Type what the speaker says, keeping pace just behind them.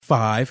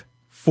5,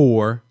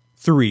 4,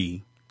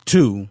 3,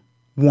 2,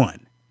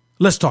 1.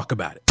 Let's talk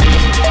about it.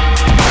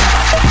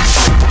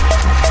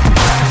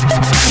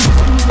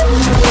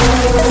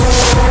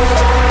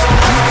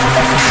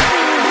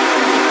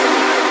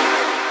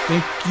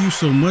 Thank you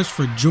so much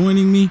for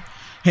joining me.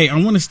 Hey, I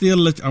want to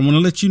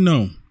let you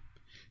know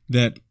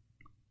that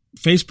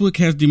Facebook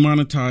has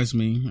demonetized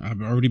me.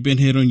 I've already been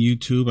hit on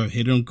YouTube. I've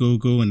hit it on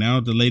Google, and now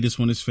the latest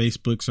one is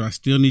Facebook. So I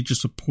still need your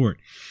support.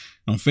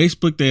 On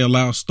Facebook, they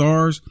allow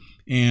stars,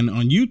 and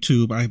on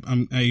YouTube,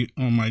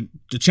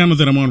 the channel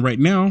that I'm on right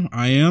now,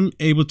 I am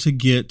able to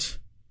get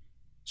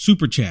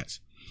super chats.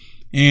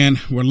 And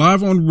we're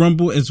live on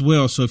Rumble as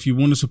well. So if you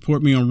want to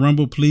support me on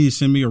Rumble, please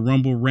send me a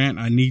Rumble rant.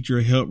 I need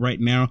your help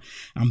right now.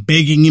 I'm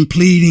begging and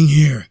pleading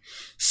here.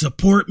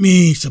 Support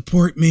me.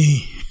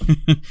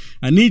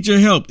 I need your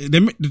help.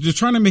 They're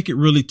trying to make it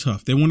really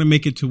tough. They want to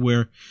make it to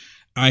where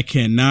I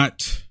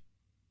cannot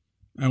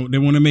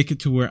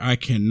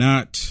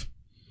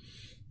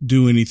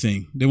do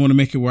anything. They want to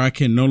make it where I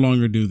can no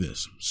longer do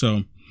this.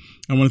 So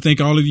I want to thank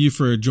all of you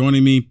for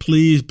joining me.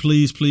 Please,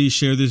 please, please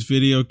share this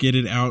video. Get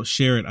it out.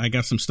 Share it. I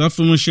got some stuff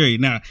I'm going to share you.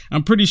 Now,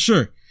 I'm pretty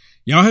sure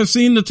y'all have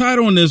seen the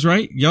title on this,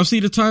 right? Y'all see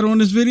the title on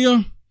this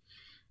video?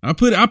 I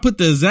put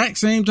the exact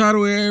same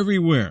title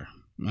everywhere.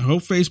 I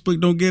hope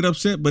Facebook don't get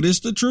upset, but it's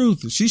the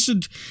truth.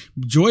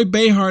 Joy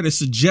Behar is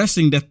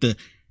suggesting that the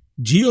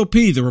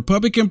GOP, the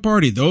Republican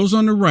Party, those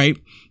on the right,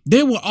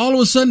 they will all of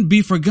a sudden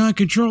be for gun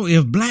control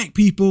if black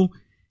people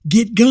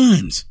get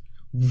guns.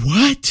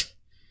 What?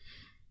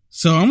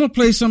 So I'm going to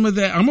play some of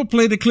that. I'm going to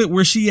play the clip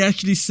where she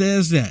actually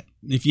says that.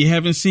 If you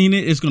haven't seen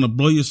it, it's going to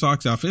blow your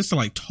socks off. It's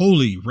like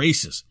totally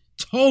racist.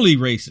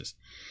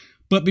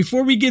 But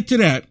before we get to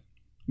that,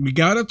 we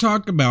got to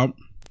talk about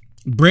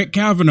Brett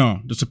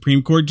Kavanaugh, the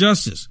Supreme Court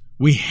Justice.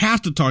 We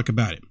have to talk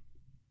about it.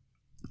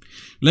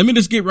 Let me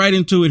just get right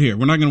into it here.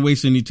 We're not going to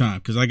waste any time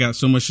because I got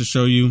so much to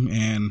show you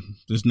and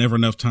there's never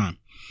enough time.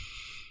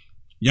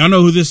 Y'all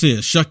know who this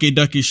is. Shucky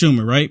Ducky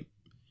Schumer, right?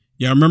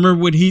 Did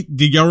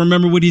y'all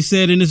remember what he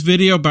said in this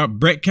video about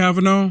Brett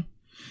Kavanaugh?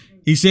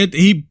 He said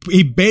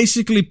he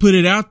basically put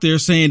it out there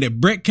saying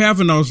that Brett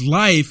Kavanaugh's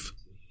life,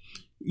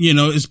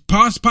 is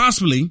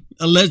possibly,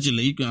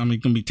 allegedly, going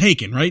to be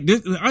taken, right?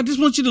 I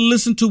just want you to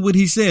listen to what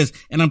he says.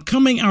 And I'm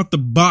coming out the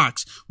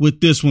box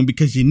with this one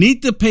because you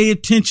need to pay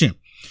attention.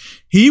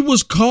 He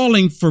was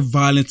calling for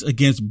violence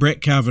against Brett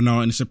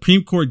Kavanaugh and the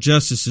Supreme Court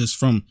justices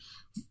from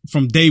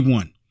day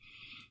one.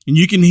 And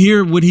you can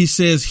hear what he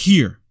says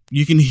here.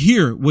 You can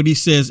hear what he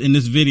says in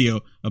this video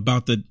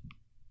about the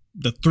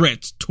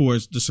threats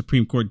towards the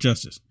Supreme Court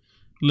justice.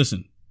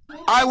 Listen.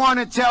 I want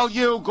to tell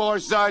you,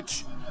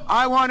 Gorsuch.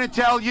 I want to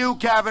tell you,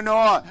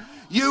 Kavanaugh.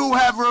 You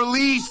have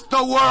released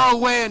the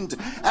whirlwind,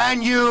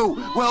 and you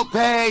will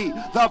pay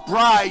the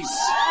price.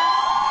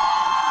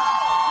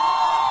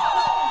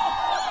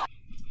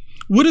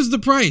 What is the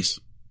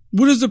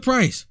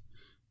price?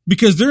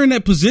 Because they're in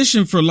that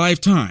position for a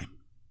lifetime.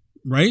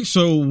 Right?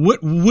 So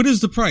what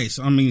is the price?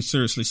 I mean,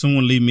 seriously,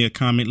 someone leave me a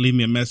comment, leave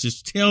me a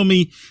message. Tell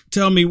me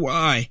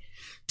why.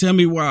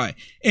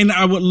 And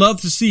I would love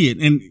to see it.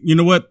 And you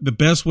know what? The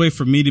best way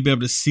for me to be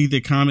able to see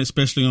the comment,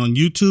 especially on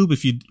YouTube,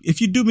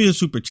 if you do me a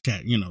super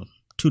chat,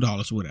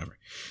 $2, whatever,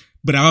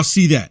 but I'll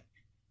see that.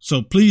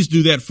 So please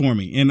do that for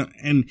me.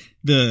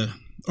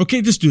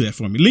 Okay, just do that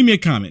for me. Leave me a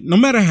comment. No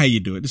matter how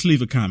you do it, just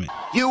leave a comment.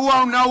 You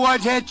won't know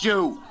what hit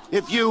you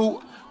if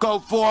you go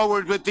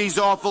forward with these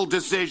awful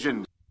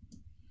decisions.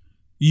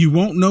 You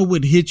won't know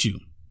what hit you.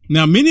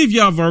 Now, many of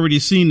y'all have already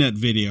seen that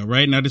video,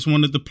 right? And I just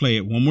wanted to play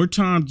it one more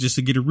time just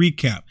to get a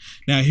recap.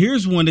 Now,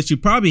 here's one that you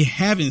probably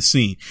haven't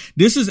seen.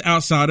 This is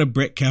outside of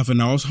Brett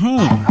Kavanaugh's home.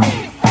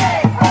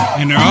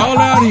 And they're all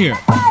out here.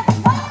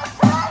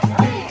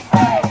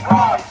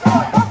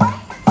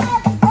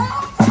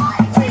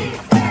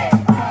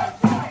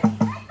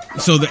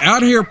 So they're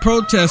out here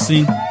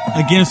protesting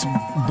against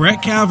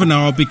Brett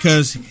Kavanaugh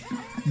because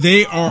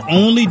they are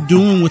only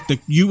doing what the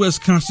U.S.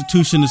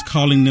 Constitution is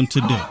calling them to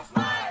do.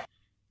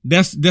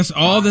 That's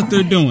all that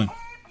they're doing.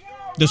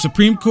 The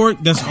Supreme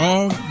Court, that's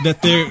all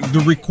that they're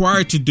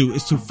required to do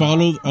is to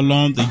follow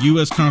along the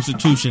U.S.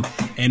 Constitution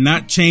and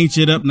not change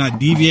it up, not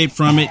deviate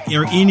from it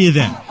or any of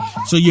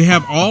that. So you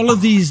have all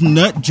of these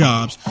nut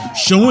jobs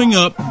showing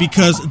up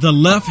because the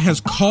left has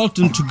called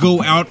them to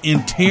go out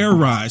and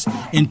terrorize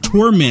and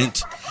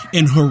torment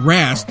and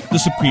harass the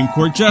Supreme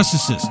Court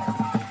justices.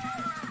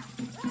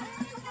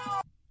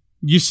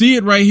 You see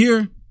it right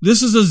here.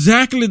 This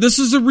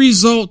is a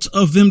result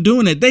of them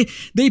doing it.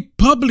 They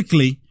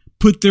publicly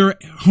put their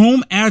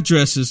home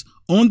addresses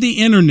on the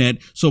internet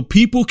so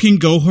people can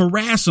go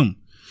harass them.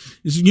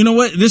 You know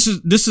what? This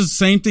is the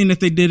same thing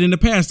that they did in the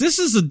past. This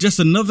is just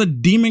another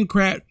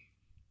Democrat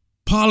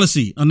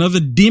policy, another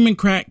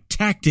Democrat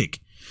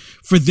tactic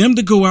for them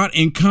to go out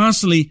and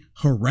constantly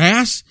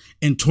harass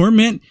and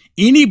torment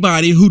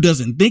anybody who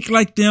doesn't think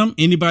like them,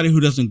 anybody who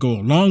doesn't go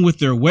along with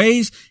their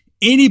ways,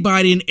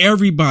 anybody and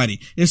everybody.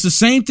 It's the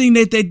same thing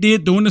that they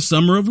did during the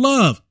Summer of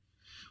Love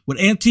with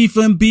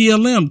Antifa and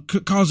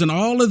BLM causing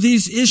all of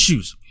these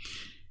issues.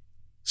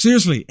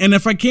 Seriously. And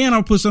if I can,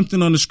 I'll put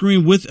something on the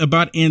screen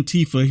about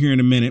Antifa here in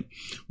a minute,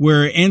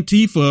 where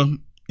Antifa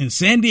in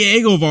San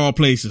Diego of all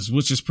places,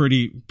 which is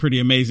pretty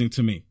amazing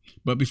to me.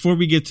 But before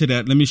we get to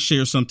that, let me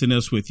share something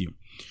else with you.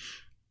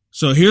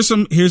 So here's a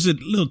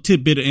little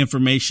tidbit of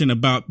information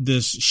about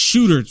this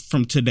shooter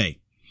from today,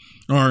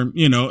 or,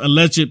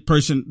 alleged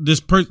person,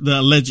 the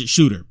alleged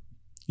shooter.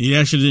 He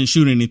actually didn't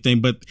shoot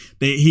anything, but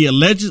he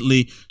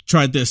allegedly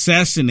tried to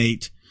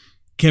assassinate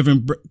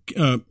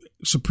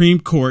Supreme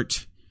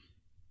Court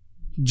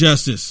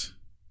Justice.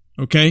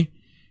 Okay.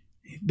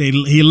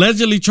 He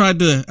allegedly tried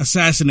to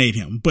assassinate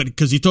him, but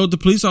because he told the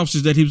police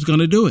officers that he was going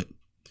to do it.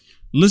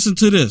 Listen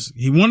to this.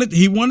 He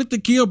wanted to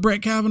kill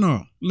Brett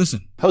Kavanaugh.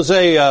 Listen.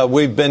 Jose,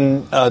 we've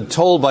been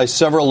told by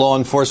several law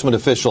enforcement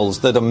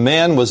officials that a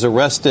man was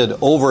arrested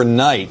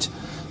overnight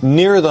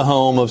near the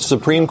home of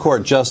Supreme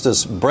Court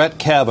Justice Brett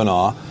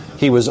Kavanaugh.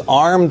 He was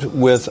armed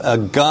with a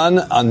gun,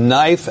 a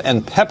knife,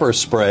 and pepper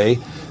spray,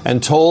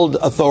 and told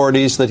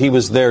authorities that he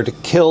was there to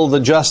kill the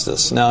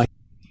justice. Now,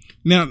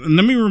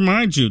 let me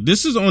remind you,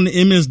 this is on the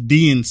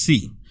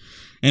MSDNC.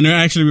 And they're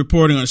actually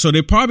reporting on it. So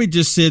they probably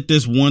just said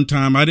this one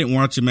time. I didn't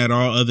watch them at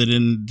all other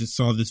than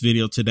saw this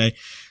video today.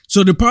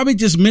 So they're probably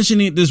just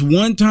mentioning it this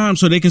one time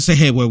so they can say,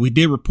 hey, well, we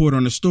did report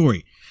on the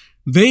story.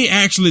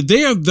 They're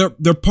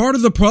part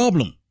of the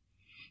problem.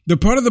 They're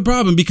part of the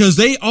problem because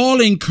they all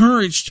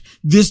encouraged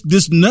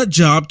this nut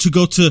job to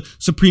go to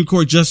Supreme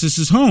Court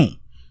Justice's home.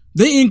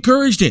 They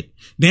encouraged it.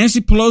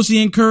 Nancy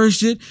Pelosi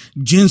encouraged it.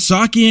 Jen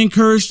Psaki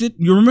encouraged it.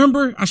 You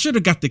remember? I should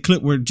have got the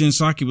clip where Jen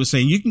Psaki was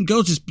saying, you can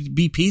go, just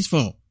be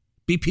peaceful.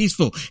 Be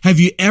peaceful. Have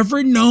you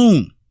ever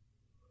known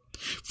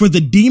for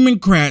the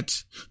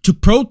Democrats to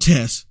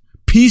protest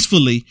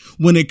peacefully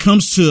when it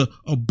comes to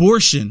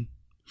abortion,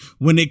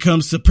 when it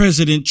comes to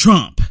President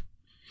Trump?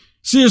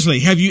 Seriously,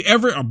 have you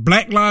ever,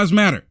 Black Lives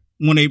Matter,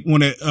 when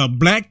a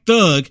black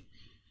thug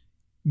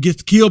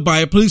gets killed by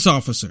a police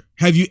officer,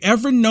 have you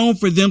ever known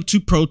for them to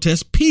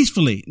protest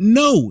peacefully?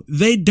 No,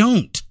 they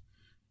don't.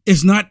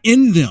 It's not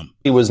in them.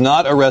 He was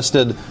not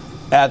arrested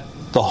at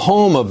the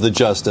home of the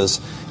justice.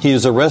 He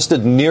was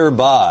arrested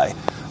nearby.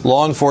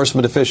 Law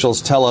enforcement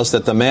officials tell us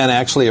that the man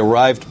actually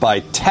arrived by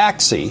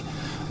taxi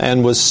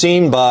and was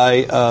seen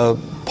by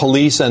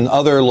police and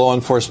other law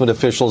enforcement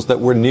officials that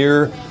were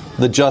near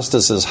the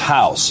justice's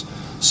house.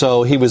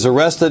 So he was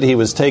arrested. He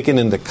was taken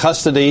into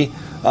custody.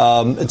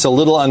 It's a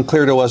little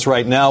unclear to us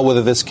right now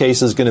whether this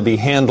case is going to be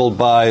handled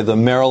by the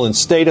Maryland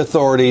state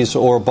authorities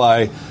or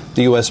by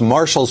the U.S.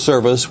 Marshal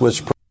Service,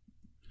 which.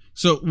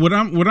 So what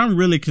I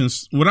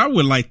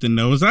would like to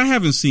know is, I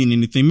haven't seen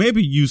anything.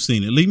 Maybe you've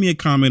seen it. Leave me a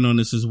comment on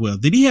this as well.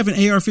 Did he have an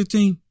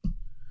AR-15?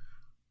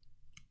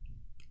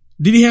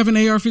 Did he have an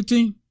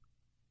AR-15?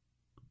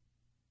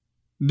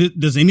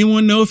 Does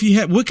anyone know if he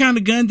had, what kind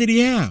of gun did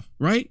he have?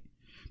 Right?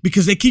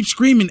 Because they keep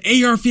screaming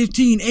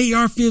AR-15,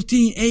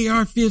 AR-15,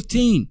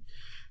 AR-15.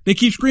 They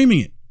keep screaming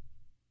it.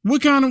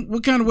 What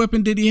kind of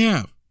weapon did he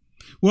have?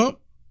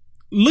 Well,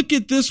 look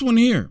at this one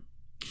here.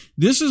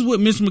 This is what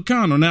Mitch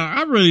McConnell. Now,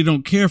 I really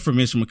don't care for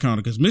Mitch McConnell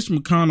because Mitch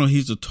McConnell,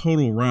 he's a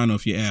total rhino,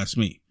 if you ask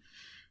me.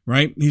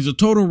 Right? He's a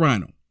total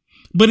rhino.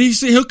 But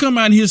he'll come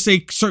out and he'll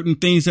say certain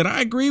things that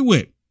I agree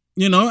with.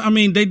 I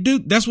mean, they do.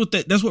 That's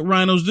what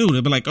rhinos do.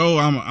 They'll be like, oh,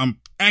 I'm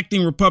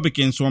acting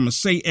Republican, so I'm going to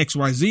say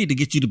XYZ to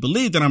get you to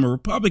believe that I'm a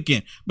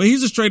Republican. But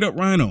he's a straight up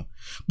rhino.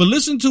 But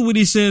listen to what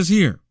he says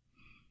here.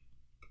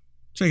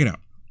 Check it out.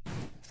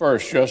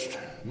 First, just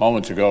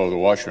moments ago, the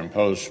Washington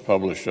Post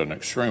published an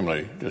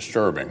extremely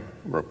disturbing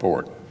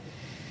report.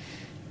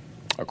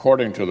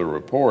 According to the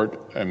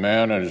report, a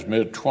man in his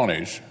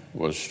mid-20s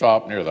was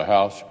stopped near the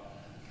house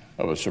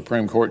of a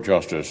Supreme Court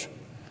justice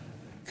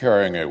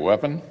carrying a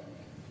weapon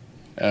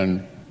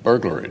and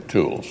burglary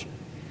tools.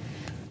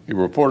 He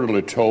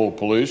reportedly told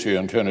police he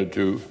intended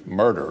to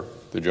murder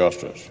the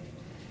justice.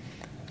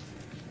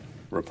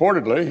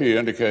 Reportedly, he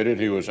indicated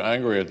he was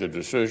angry at the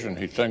decision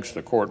he thinks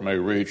the court may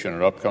reach in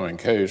an upcoming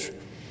case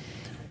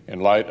in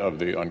light of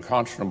the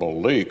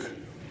unconscionable leak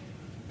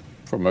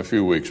from a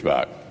few weeks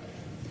back.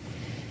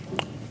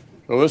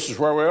 So this is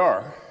where we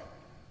are.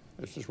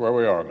 This is where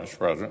we are, Mr.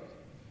 President.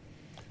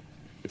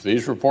 If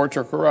these reports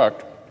are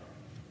correct,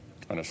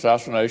 an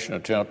assassination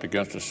attempt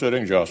against a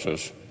sitting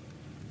justice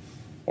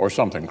or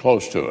something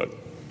close to it,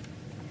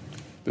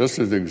 this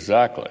is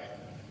exactly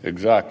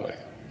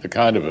the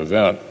kind of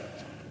event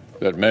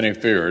that many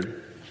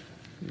feared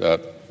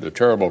that the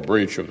terrible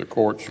breach of the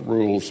court's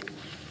rules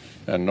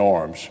and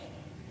norms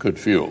could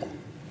fuel.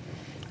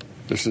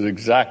 This is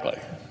exactly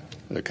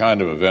the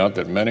kind of event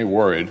that many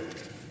worried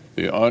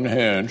the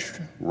unhinged,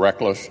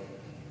 reckless,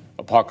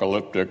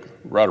 apocalyptic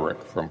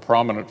rhetoric from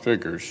prominent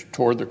figures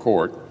toward the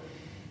court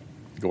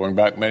going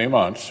back many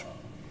months,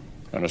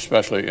 and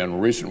especially in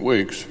recent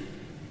weeks,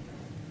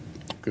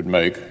 could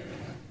make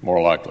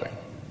more likely.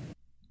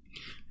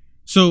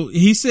 So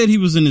he said he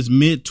was in his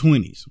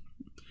mid-20s,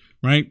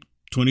 right?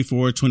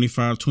 24,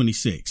 25,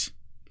 26.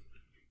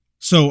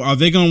 So are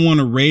they going to want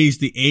to raise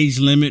the age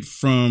limit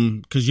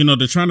from, because,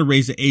 they're trying to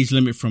raise the age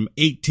limit from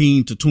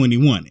 18 to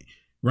 21,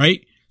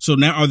 right? So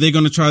now are they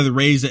going to try to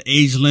raise the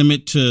age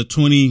limit to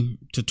 20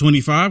 to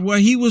 25? Well,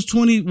 he was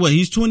 20. Well,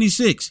 he's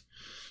 26.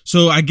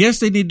 So I guess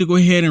they need to go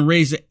ahead and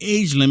raise the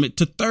age limit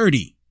to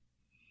 30,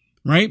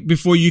 right?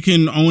 Before you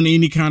can own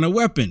any kind of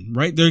weapon,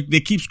 right? They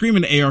keep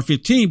screaming the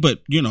AR-15, but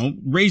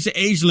raise the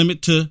age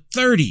limit to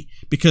 30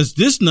 because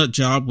this nut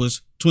job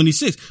was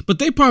 26, but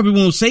they probably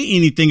won't say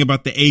anything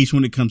about the age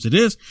when it comes to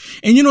this.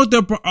 And you know what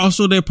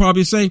they'll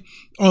probably say?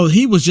 Oh,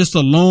 he was just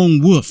a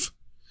lone wolf.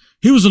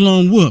 He was a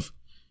lone wolf.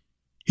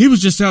 He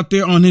was just out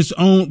there on his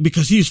own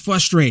because he's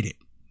frustrated.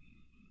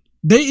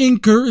 They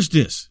encouraged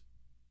this.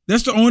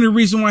 That's the only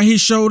reason why he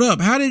showed up.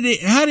 How did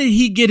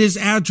he get his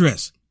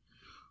address?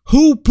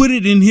 Who put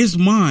it in his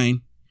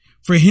mind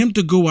for him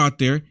to go out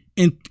there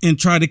and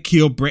try to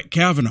kill Brett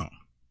Kavanaugh?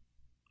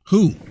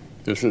 Who?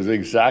 This is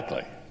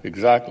exactly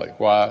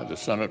why the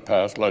Senate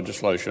passed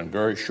legislation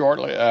very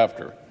shortly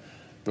after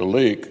the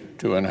leak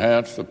to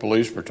enhance the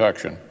police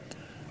protection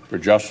for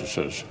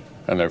justices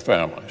and their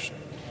families.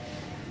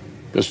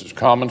 This is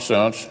common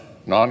sense,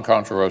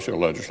 non-controversial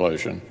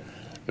legislation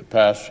that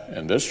passed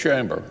in this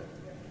chamber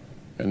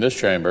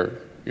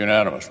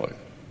unanimously.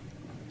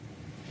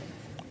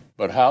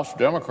 But House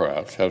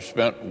Democrats have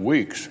spent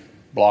weeks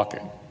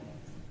blocking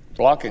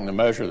the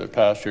measure that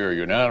passed here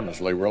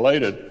unanimously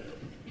related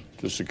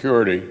to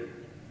security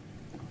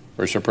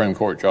for Supreme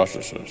Court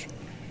justices.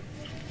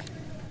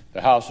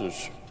 The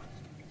House's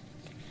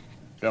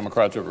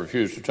Democrats have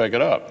refused to take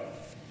it up.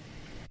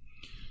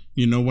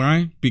 You know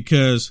why?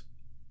 Because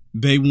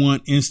they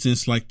want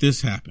instances like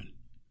this happen.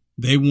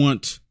 They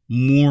want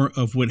more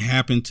of what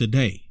happened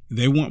today.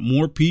 They want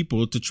more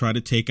people to try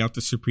to take out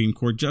the Supreme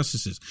Court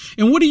justices.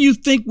 And what do you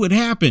think would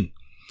happen?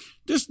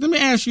 Just let me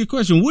ask you a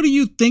question. What do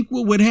you think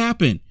would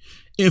happen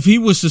if he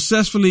was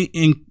successfully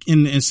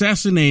in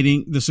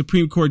assassinating the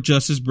Supreme Court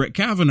Justice Brett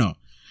Kavanaugh?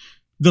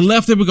 The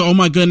left, they would go, oh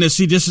my goodness,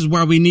 see, this is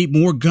why we need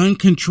more gun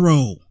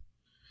control.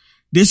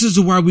 This is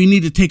why we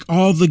need to take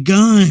all the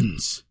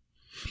guns.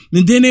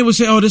 And then they would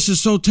say, oh, this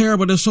is so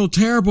terrible. That's so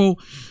terrible.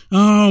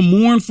 Oh,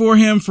 mourn for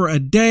him for a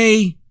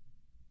day.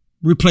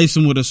 Replace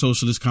him with a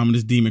socialist,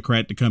 communist,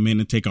 Democrat to come in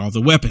and take all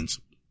the weapons.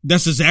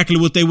 That's exactly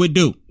what they would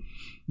do.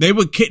 They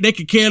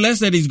could care less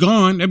that he's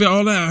gone. They'd be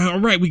all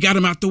right, we got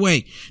him out the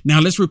way. Now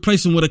let's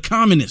replace him with a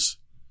communist.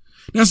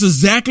 That's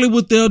exactly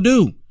what they'll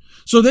do.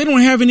 So they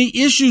don't have any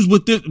issues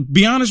with it.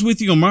 Be honest with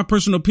you, in my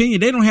personal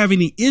opinion, they don't have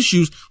any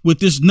issues with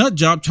this nut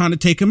job trying to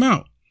take him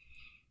out.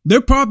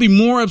 They're probably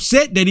more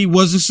upset that he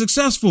wasn't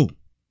successful.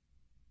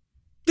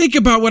 Think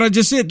about what I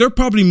just said. They're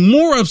probably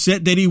more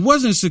upset that he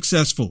wasn't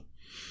successful.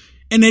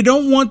 And they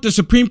don't want the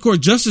Supreme Court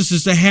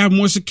justices to have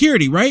more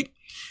security, right?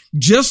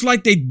 Just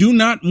like they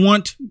don't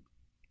want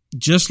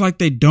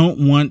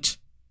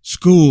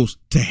schools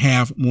to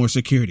have more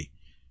security.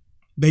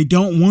 They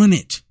don't want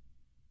it.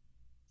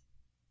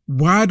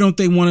 Why don't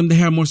they want them to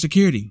have more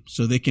security?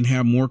 So they can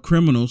have more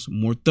criminals,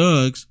 more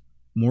thugs,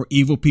 more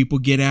evil people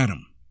get at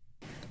them.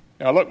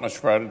 Now, look,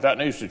 Mr. President, that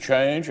needs to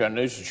change, and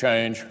it needs to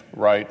change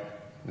right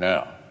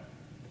now.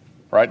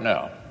 Right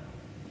now.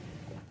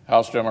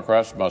 House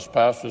Democrats must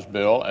pass this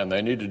bill, and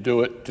they need to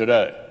do it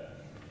today.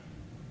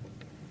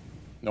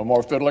 No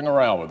more fiddling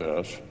around with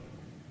this.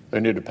 They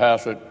need to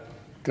pass it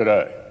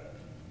today.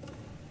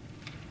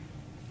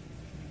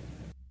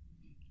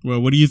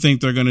 Well, what do you think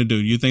they're going to do?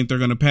 You think they're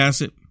going to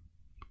pass it?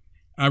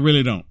 I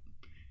really don't.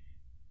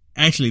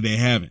 Actually, they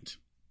haven't.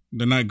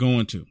 They're not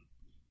going to.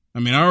 I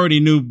mean, I already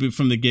knew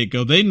from the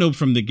get-go. They know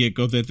from the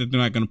get-go that they're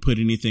not going to put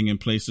anything in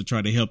place to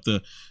try to help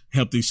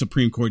the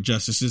Supreme Court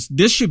justices.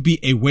 This should be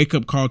a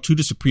wake-up call to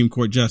the Supreme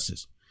Court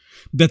justice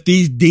that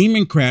these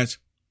Democrats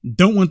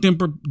don't want them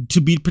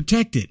to be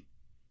protected.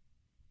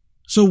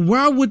 So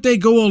why would they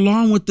go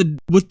along with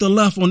the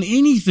left on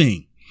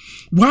anything?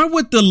 Why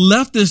would the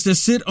leftists that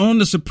sit on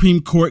the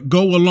Supreme Court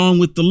go along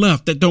with the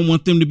left that don't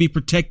want them to be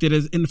protected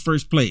in the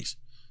first place?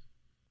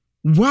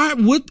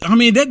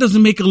 That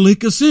doesn't make a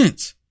lick of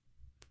sense.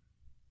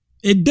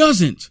 It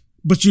doesn't.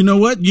 But you know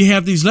what? You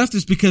have these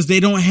leftists because they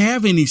don't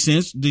have any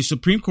sense. The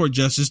Supreme Court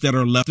justices that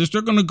are leftists,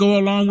 they're going to go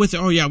along with it.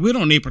 Oh, yeah, we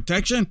don't need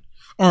protection.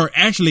 Or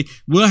actually,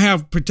 we'll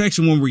have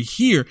protection when we're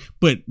here,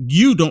 but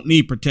you don't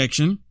need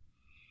protection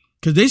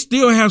because they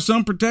still have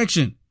some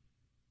protection.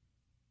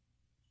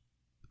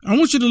 I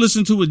want you to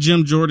listen to what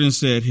Jim Jordan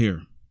said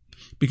here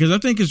because I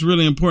think it's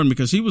really important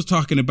because he was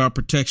talking about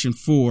protection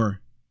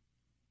for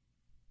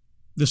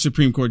the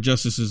Supreme Court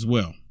justice as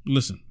well.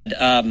 Listen.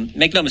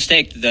 Make no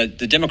mistake, the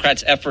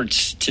Democrats'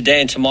 efforts today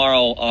and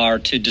tomorrow are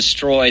to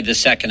destroy the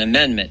Second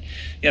Amendment.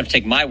 You don't have to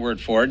take my word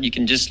for it. You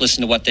can just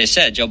listen to what they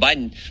said. Joe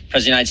Biden, President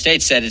of the United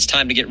States, said it's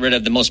time to get rid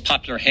of the most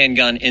popular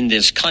handgun in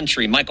this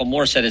country. Michael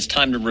Moore said it's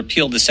time to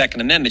repeal the Second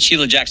Amendment.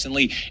 Sheila Jackson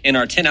Lee, in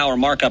our 10-hour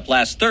markup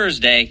last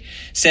Thursday,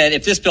 said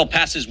if this bill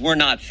passes, we're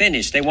not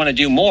finished. They want to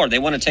do more. They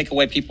want to take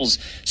away people's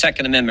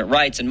Second Amendment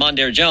rights. And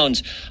Mondaire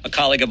Jones, a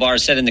colleague of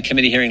ours, said in the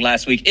committee hearing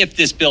last week, if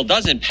this bill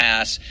doesn't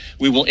pass,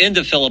 we will end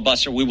the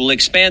filibuster. We will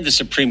expand the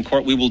Supreme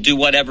Court. We will do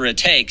whatever it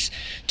takes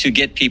to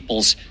get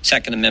people's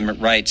Second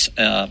Amendment rights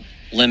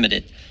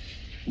limited.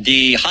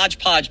 The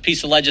hodgepodge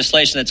piece of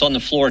legislation that's on the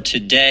floor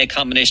today, a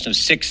combination of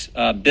 6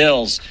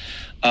 bills,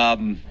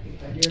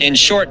 in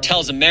short,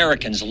 tells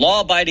Americans,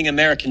 law-abiding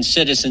American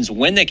citizens,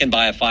 when they can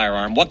buy a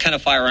firearm, what kind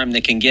of firearm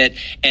they can get,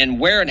 and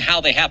where and how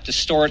they have to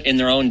store it in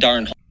their own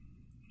darn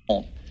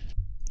home.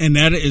 And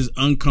that is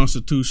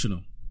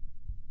unconstitutional.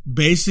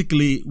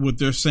 Basically, what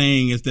they're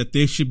saying is that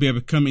they should be able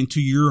to come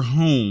into your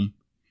home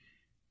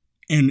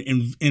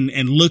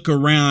and look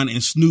around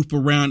and snoop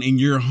around in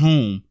your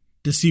home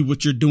to see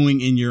what you're doing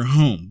in your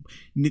home.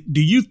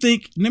 Do you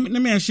think, let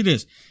me ask you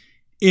this,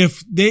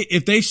 if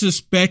they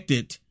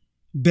suspected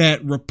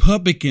that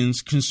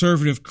Republicans,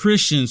 conservative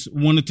Christians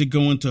wanted to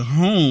go into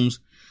homes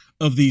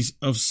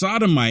of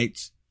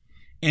sodomites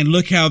and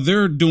look how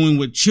they're doing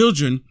with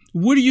children,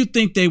 what do you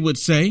think they would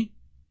say?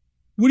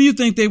 What do you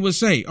think they would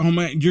say? Oh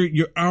man,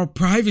 you're our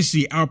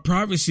privacy,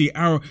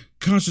 our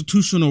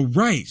constitutional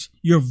rights.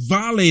 You're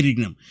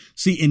violating them.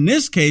 See, in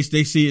this case,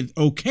 they see it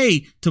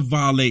okay to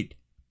violate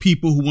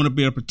people who want to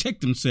be able to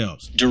protect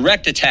themselves.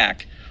 Direct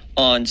attack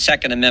on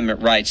Second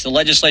Amendment rights. The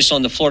legislation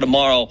on the floor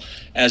tomorrow,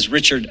 as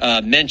Richard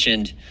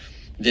mentioned,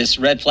 this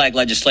red flag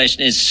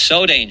legislation is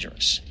so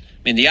dangerous.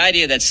 I mean, the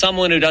idea that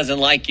someone who doesn't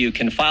like you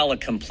can file a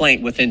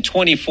complaint within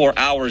 24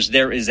 hours,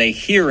 there is a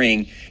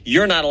hearing.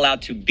 You're not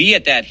allowed to be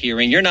at that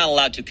hearing. You're not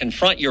allowed to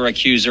confront your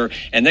accuser,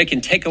 and they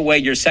can take away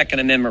your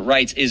Second Amendment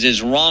rights is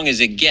as wrong as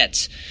it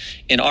gets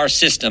in our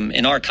system,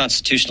 in our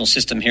constitutional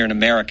system here in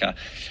America.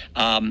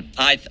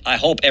 I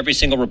hope every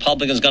single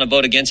Republican is going to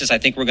vote against this. I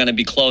think we're going to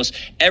be close.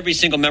 Every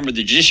single member of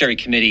the Judiciary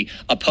Committee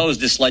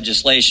opposed this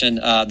legislation,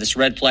 this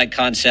red flag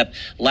concept,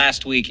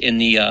 last week in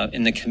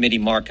the committee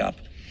markup.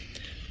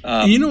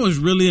 You know what's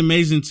really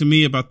amazing to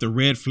me about the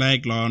red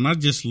flag law, and I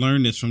just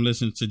learned this from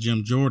listening to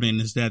Jim Jordan,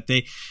 is that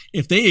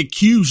if they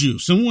accuse you,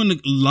 someone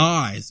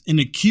lies and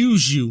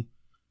accuse you,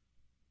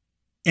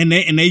 and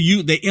they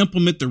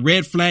implement the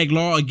red flag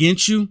law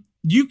against you,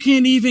 you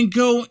can't even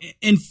go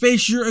and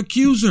face your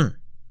accuser.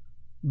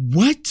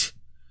 What?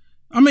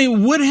 I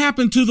mean, what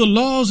happened to the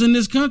laws in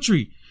this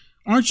country?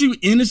 Aren't you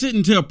innocent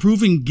until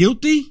proven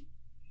guilty?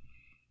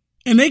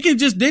 And they can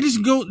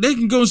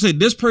go and say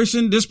this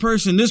person,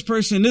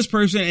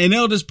 and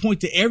they'll just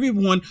point to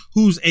everyone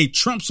who's a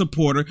Trump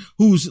supporter,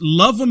 who's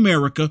love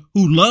America,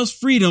 who loves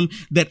freedom,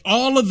 that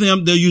all of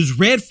them, they'll use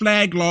red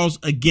flag laws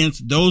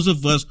against those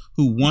of us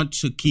who want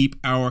to keep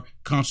our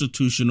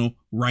constitutional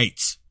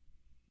rights.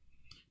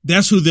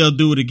 That's who they'll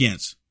do it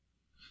against.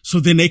 So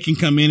then they can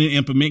come in and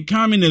implement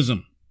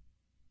communism.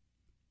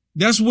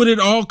 That's what it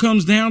all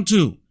comes down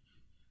to.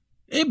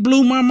 It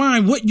blew my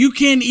mind. What, you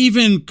can't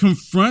even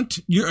confront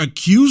your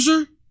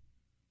accuser?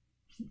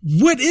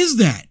 What is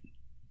that?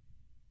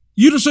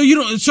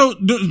 So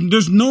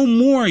there's no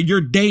more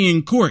your day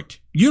in court.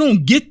 You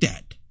don't get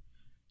that.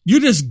 You're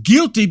just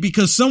guilty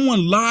because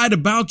someone lied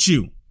about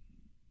you.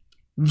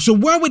 So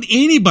why would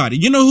anybody,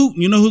 you know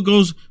who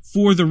goes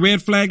for the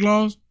red flag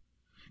laws?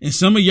 And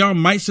some of y'all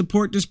might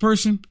support this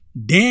person.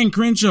 Dan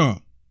Crenshaw.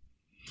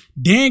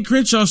 Dan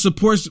Crenshaw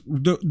supports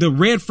the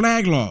red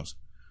flag laws.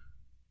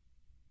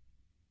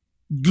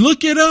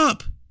 Look it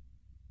up.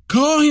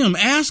 Call him.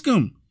 Ask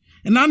him.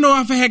 And I know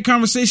I've had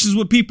conversations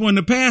with people in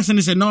the past and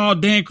they said, no,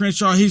 Dan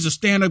Crenshaw, he's a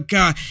stand-up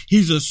guy.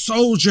 He's a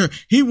soldier.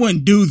 He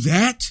wouldn't do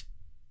that.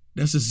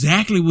 That's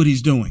exactly what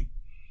he's doing.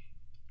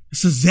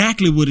 That's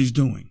exactly what he's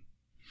doing.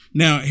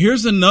 Now,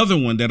 here's another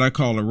one that I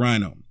call a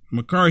rhino.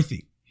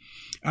 McCarthy.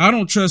 I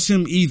don't trust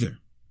him either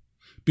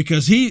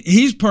because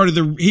he's part of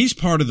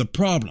the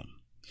problem.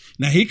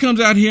 Now, he comes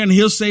out here and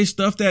he'll say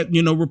stuff that,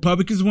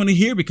 Republicans want to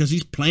hear because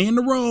he's playing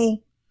the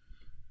role.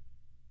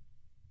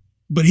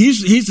 But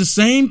he's the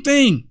same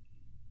thing.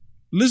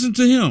 Listen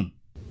to him.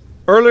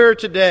 Earlier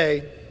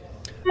today,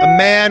 a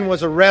man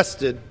was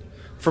arrested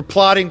for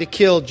plotting to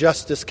kill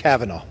Justice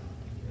Kavanaugh.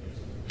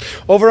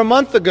 Over a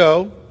month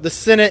ago, the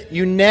Senate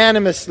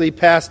unanimously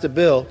passed a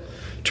bill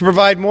to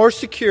provide more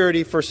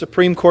security for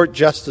Supreme Court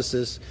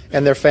justices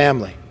and their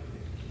family.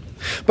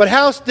 But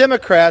House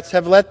Democrats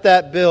have let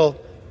that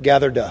bill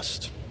gather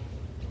dust.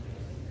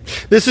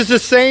 This is the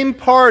same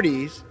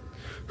parties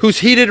whose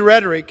heated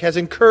rhetoric has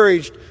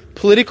encouraged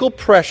political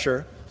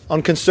pressure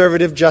on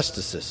conservative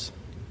justices.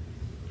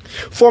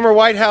 Former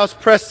White House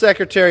Press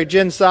Secretary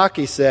Jen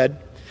Psaki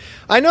said,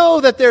 I know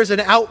that there's an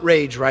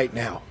outrage right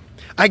now,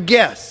 I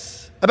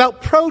guess,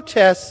 about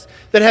protests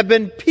that have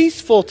been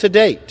peaceful to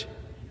date.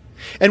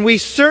 And we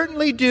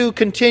certainly do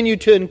continue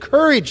to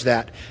encourage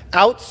that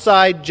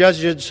outside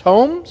judges'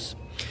 homes,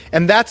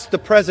 and that's the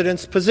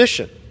president's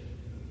position.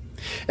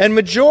 And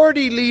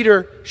Majority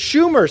Leader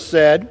Schumer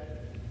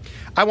said,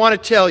 I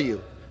want to tell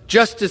you,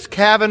 Justice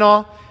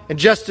Kavanaugh and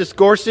Justice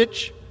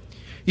Gorsuch,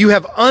 you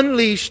have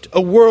unleashed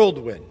a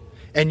whirlwind,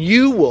 and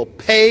you will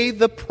pay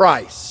the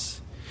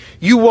price.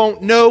 You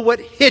won't know what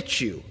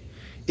hits you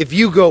if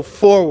you go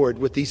forward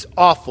with these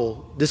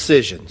awful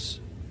decisions.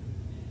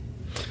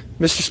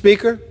 Mr.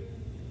 Speaker,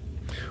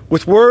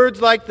 with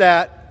words like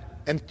that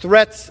and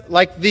threats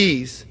like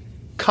these,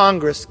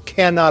 Congress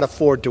cannot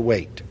afford to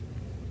wait.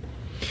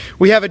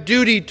 We have a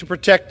duty to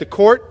protect the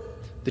court,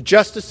 the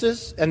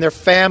justices, and their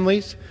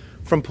families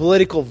from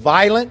political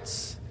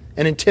violence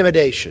and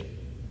intimidation.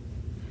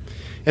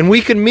 And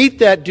we can meet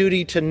that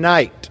duty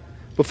tonight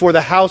before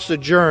the House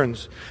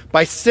adjourns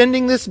by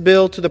sending this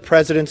bill to the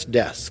President's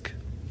desk.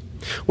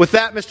 With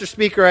that, Mr.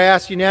 Speaker, I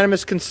ask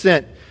unanimous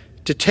consent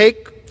to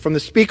take from the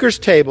Speaker's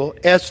table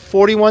S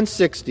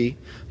 4160,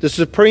 the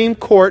Supreme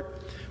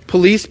Court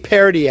Police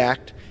Parity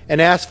Act,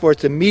 and ask for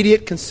its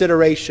immediate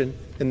consideration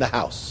in the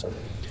House.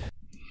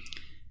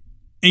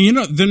 And you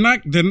know,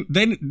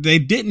 they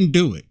didn't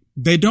do it.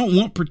 They don't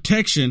want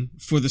protection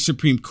for the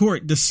Supreme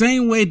Court the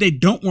same way they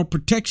don't want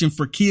protection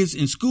for kids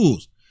in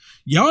schools.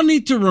 Y'all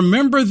need to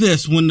remember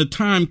this when the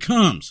time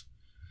comes.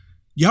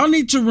 Y'all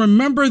need to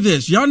remember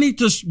this. Y'all need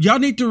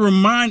to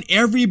remind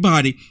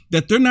everybody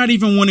that they're not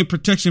even wanting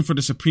protection for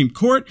the Supreme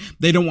Court.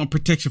 They don't want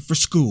protection for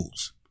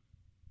schools.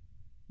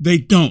 They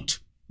don't.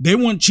 They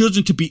want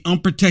children to be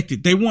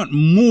unprotected. They want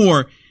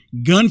more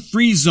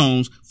gun-free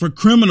zones for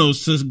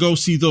criminals to go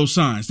see those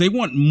signs. They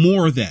want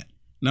more of that.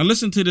 Now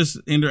listen to this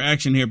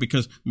interaction here,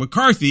 because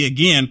McCarthy,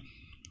 again,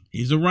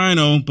 he's a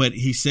rhino, but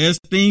he says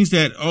things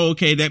that,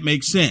 that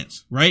makes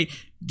sense, right?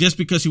 Just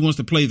because he wants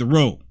to play the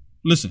role.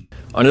 Listen.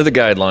 Under the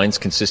guidelines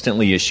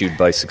consistently issued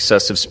by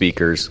successive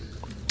speakers,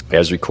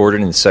 as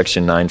recorded in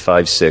Section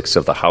 956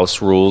 of the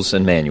House Rules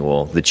and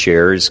Manual, the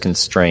chair is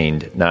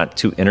constrained not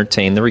to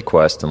entertain the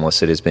request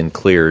unless it has been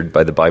cleared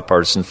by the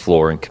bipartisan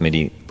floor and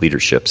committee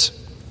leaderships.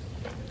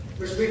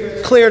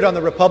 Cleared on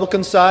the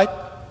Republican side.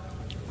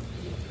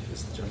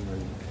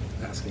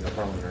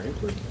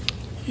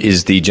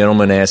 Is the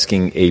gentleman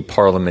asking a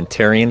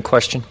parliamentarian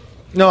question?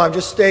 No, I'm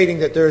just stating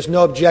that there is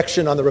no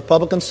objection on the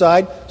Republican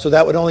side, so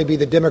that would only be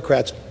the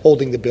Democrats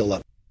holding the bill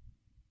up.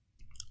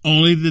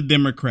 Only the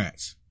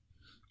Democrats.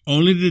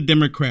 Only the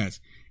Democrats.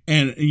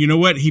 And you know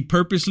what? He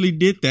purposely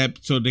did that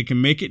so they can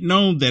make it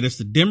known that it's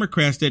the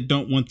Democrats that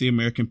don't want the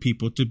American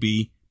people to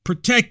be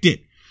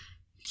protected.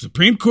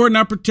 Supreme Court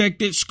not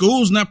protected,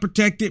 schools not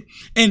protected.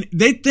 And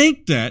they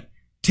think that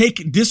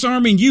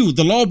disarming you,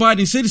 the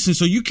law-abiding citizen,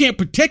 so you can't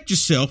protect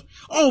yourself.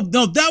 Oh,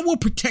 no, that will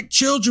protect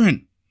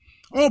children.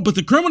 Oh, but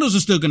the criminals are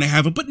still going to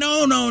have it. But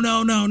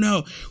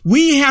no.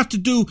 We have to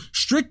do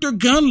stricter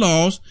gun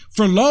laws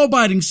for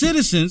law-abiding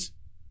citizens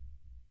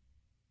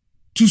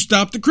to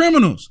stop the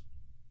criminals.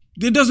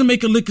 It doesn't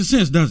make a lick of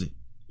sense, does it?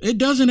 It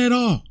doesn't at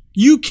all.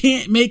 You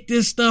can't make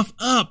this stuff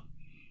up.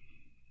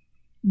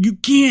 You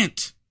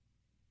can't.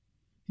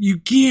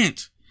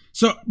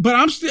 So, but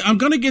I'm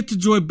going to get to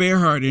Joy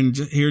Behar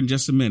here in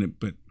just a minute,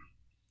 but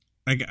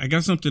I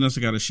got something else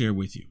I got to share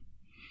with you.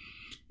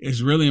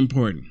 It's really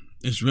important.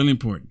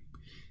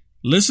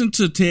 Listen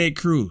to Ted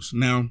Cruz.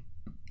 Now,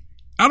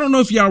 I don't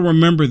know if y'all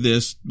remember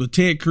this, but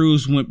Ted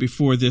Cruz went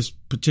before this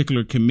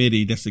particular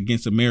committee that's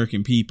against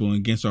American people,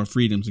 against our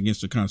freedoms,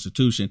 against the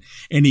Constitution,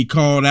 and he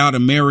called out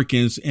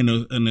Americans in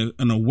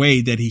a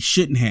way that he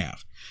shouldn't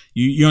have.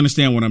 You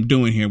understand what I'm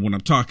doing here, what I'm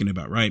talking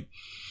about, right?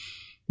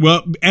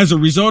 Well, as a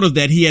result of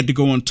that, he had to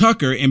go on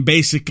Tucker and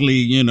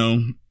basically,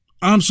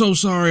 I'm so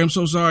sorry.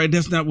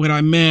 That's not what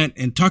I meant.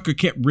 And Tucker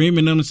kept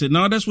reaming them and said,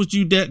 no, that's what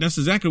you did. That's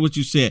exactly what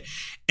you said.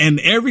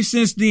 And ever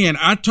since then,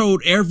 I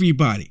told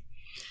everybody,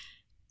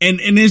 and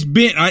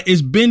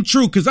it's been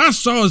true, because I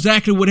saw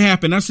exactly what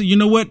happened. I said, you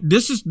know what?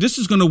 This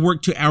is going to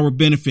work to our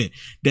benefit,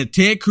 that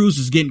Ted Cruz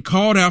is getting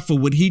called out for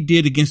what he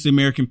did against the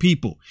American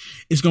people.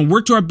 It's going to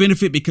work to our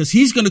benefit because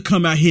he's going to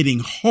come out hitting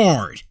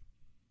hard.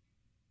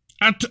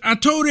 I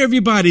told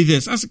everybody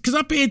this, because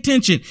I pay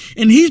attention,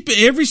 and he's been,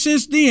 ever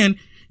since then,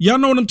 y'all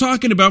know what I'm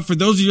talking about. For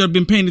those of you that have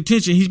been paying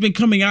attention, he's been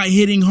coming out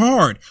hitting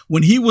hard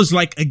when he was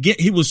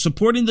he was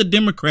supporting the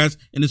Democrats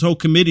in this whole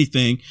committee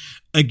thing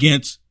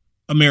against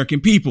American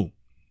people,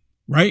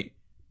 right?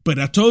 But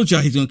I told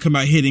y'all he's going to come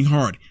out hitting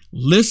hard.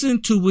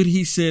 Listen to what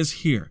he says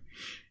here.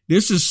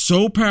 This is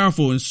so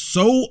powerful and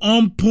so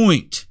on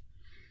point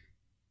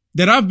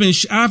that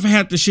I've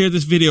had to share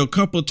this video a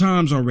couple of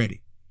times already.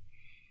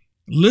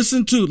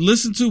 Listen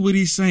to what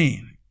he's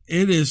saying.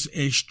 It is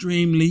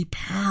extremely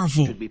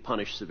powerful. Should be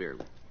punished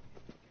severely.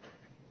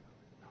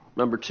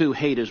 Number two,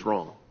 hate is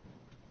wrong.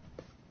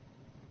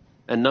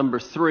 And number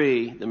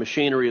three, the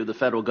machinery of the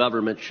federal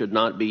government should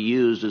not be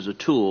used as a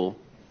tool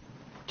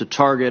to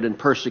target and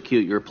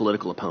persecute your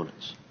political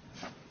opponents.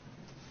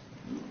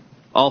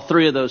 All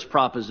three of those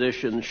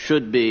propositions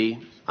should be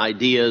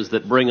ideas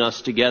that bring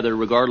us together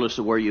regardless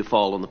of where you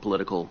fall on the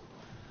political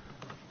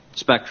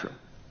spectrum.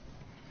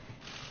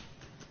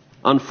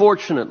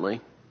 Unfortunately,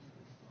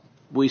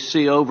 we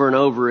see over and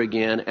over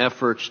again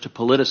efforts to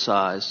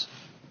politicize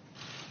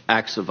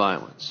acts of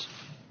violence.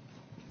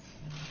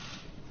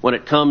 When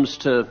it comes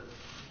to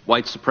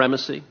white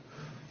supremacy,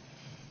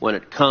 when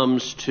it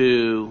comes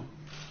to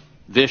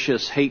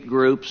vicious hate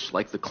groups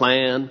like the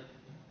Klan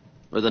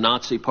or the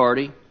Nazi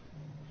Party,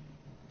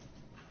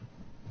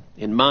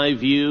 in my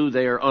view,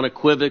 they are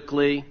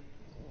unequivocally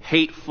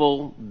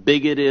hateful,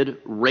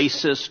 bigoted,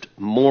 racist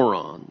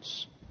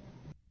morons.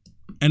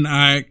 And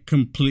I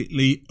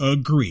completely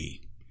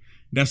agree.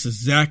 That's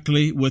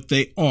exactly what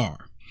they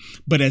are.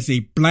 But as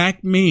a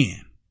black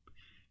man,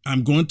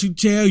 I'm going to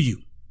tell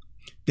you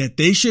that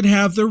they should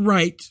have the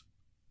right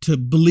to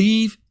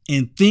believe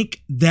and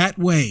think that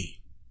way.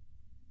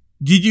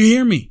 Did you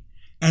hear me?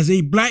 As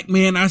a black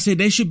man, I said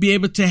they should be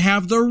able to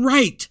have the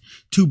right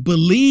to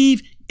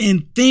believe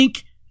and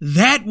think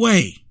that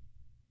way.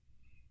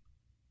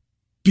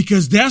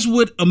 Because that's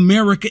what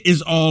America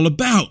is all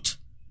about.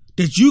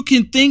 That you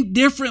can think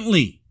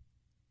differently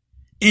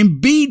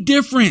and be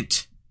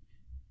different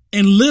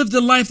and live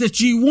the life that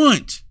you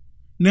want.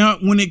 Now,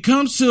 when it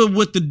comes to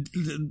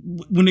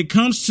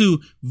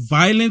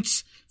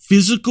violence,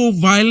 physical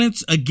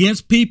violence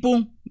against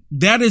people,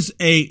 that is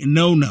a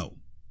no-no,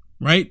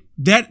 right?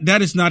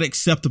 That is not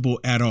acceptable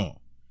at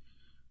all.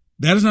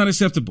 That is not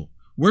acceptable.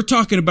 We're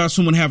talking about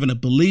someone having a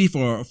belief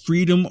or a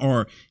freedom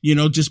or,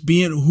 just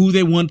being who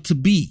they want to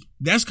be.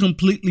 That's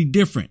completely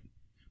different.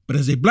 But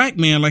as a black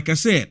man, like I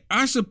said,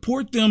 I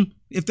support them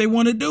if they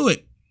want to do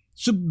it.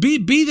 So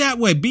be that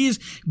way. Be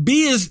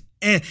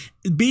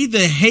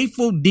the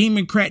hateful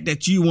Democrat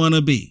that you want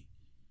to be.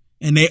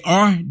 And they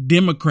are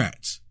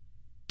Democrats.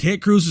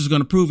 Ted Cruz is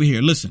going to prove it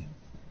here. Listen.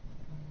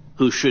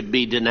 Who should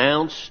be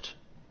denounced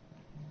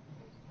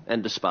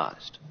and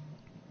despised.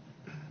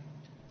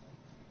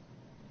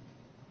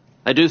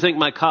 I do think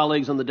my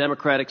colleagues on the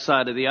Democratic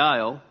side of the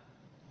aisle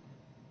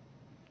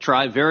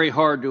try very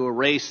hard to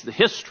erase the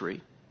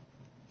history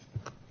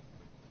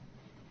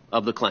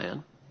of the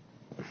Klan,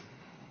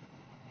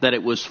 that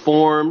it was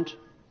formed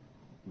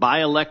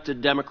by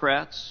elected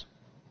Democrats,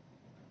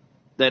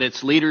 that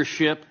its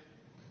leadership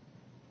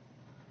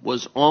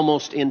was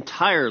almost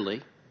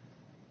entirely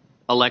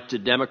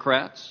elected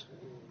Democrats,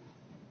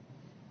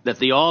 that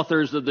the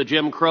authors of the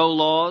Jim Crow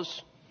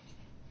laws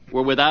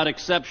were without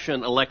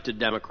exception elected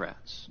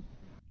Democrats.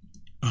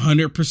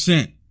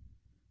 100%.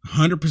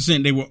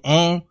 100%. They were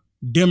all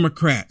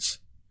Democrats.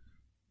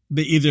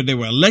 They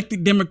were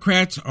elected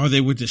Democrats or they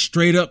were just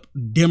straight up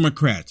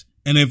Democrats.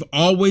 And they've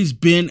always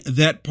been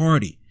that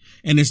party.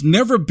 And it's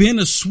never been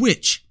a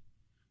switch,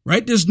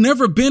 right? There's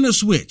never been a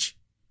switch.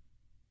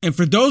 And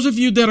for those of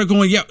you that are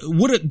going,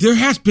 there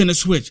has been a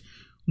switch.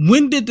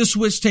 When did the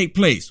switch take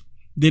place?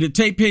 Did it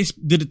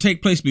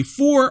take place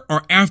before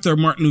or after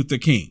Martin Luther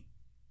King?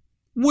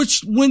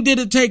 When did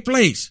it take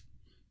place?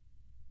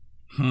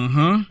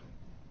 And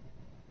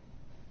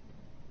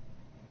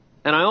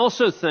I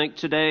also think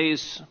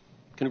today's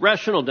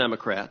congressional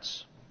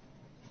Democrats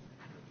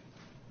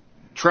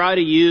try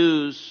to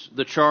use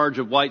the charge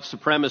of white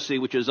supremacy,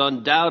 which is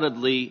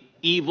undoubtedly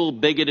evil,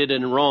 bigoted,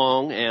 and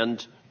wrong,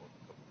 and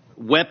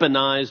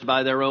weaponized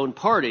by their own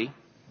party.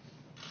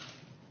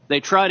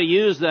 They try to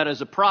use that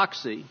as a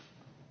proxy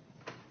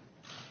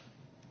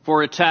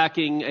for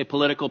attacking a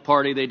political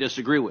party they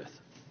disagree with.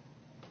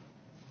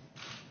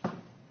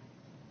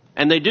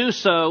 And they do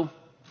so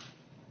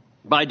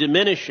by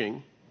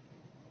diminishing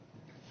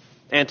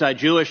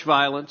anti-Jewish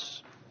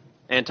violence,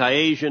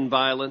 anti-Asian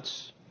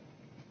violence,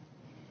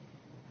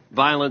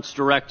 violence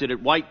directed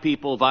at white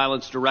people,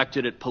 violence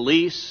directed at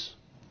police.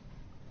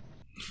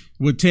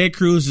 What Ted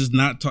Cruz is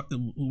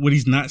what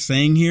he's not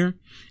saying here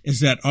is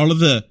that all of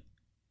the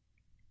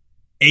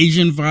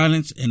Asian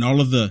violence and all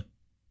of the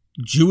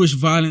Jewish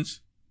violence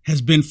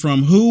has been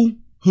from who?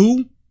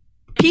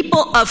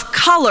 People of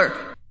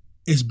color.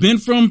 It's been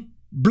from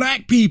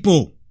black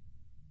people.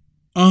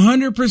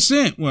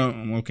 100%.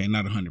 Well, okay,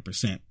 not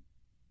 100%.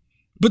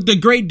 But the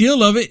great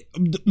deal of it,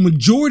 the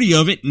majority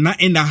of it,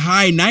 not in the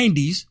high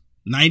 90s,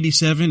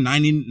 97,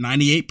 90,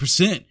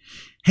 98%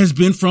 has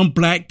been from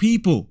black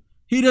people.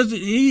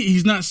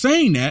 He's not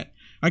saying that.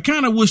 I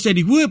kind of wish that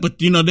he would, but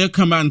they'll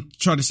come out and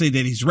try to say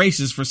that he's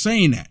racist for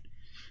saying that.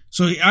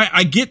 So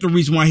I get the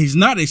reason why he's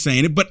not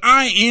saying it, but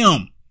I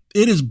am.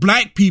 It is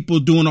black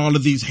people doing all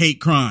of these hate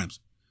crimes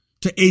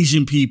to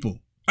Asian people.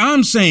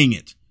 I'm saying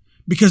it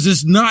because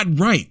it's not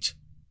right.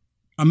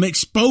 I'm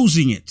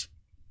exposing it.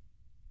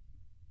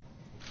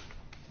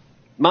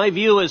 My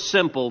view is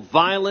simple.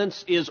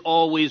 Violence is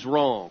always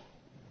wrong.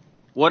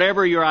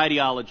 Whatever your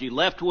ideology,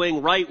 left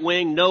wing, right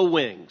wing, no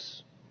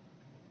wings.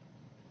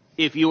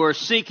 If you are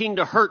seeking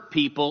to hurt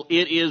people,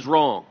 it is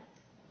wrong.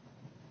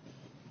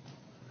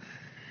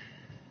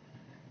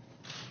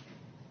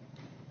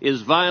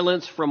 Is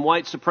violence from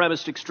white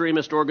supremacist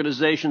extremist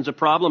organizations a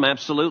problem?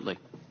 Absolutely.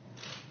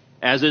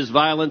 As is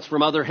violence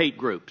from other hate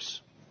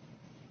groups.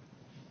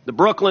 The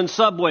Brooklyn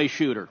subway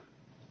shooter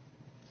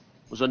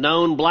was a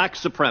known black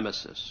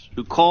supremacist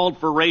who called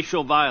for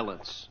racial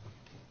violence.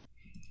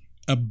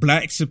 A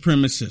black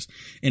supremacist.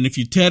 And if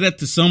you tell that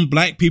to some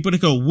black people, they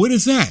go, what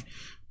is that?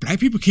 Black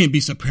people can't be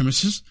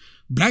supremacists.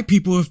 Black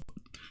people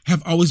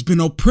have always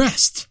been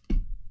oppressed.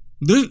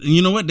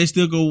 You know what? They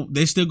still go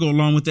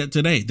along with that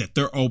today, that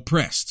they're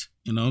oppressed.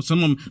 Some of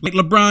them, like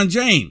LeBron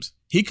James,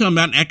 he come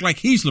out and act like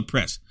he's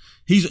oppressed.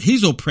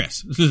 He's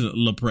oppressed.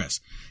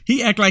 Oppressed.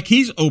 He act like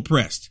he's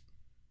oppressed.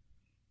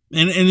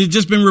 And it's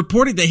just been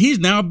reported that he's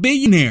now a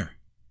billionaire,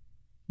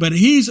 but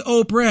he's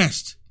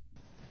oppressed.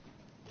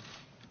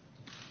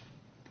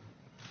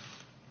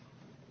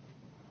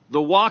 The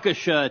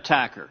Waukesha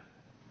attacker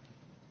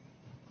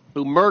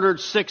who murdered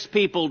 6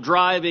 people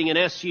driving an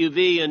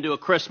SUV into a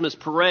Christmas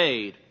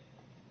parade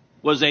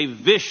was a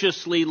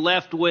viciously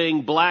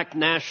left-wing black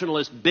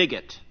nationalist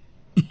bigot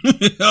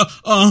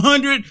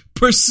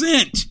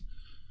 100%.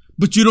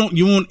 But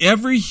you won't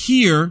ever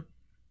hear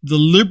the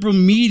liberal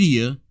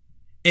media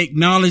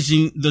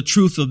acknowledging the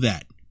truth of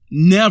that.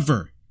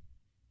 Never.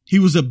 He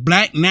was a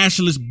black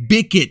nationalist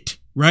bigot,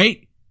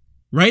 right?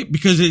 Right?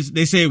 Because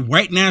they say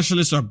white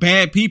nationalists are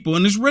bad people,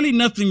 and there's really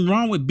nothing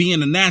wrong with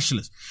being a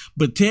nationalist.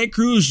 But Ted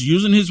Cruz,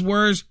 using his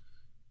words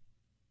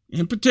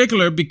in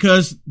particular,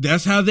 because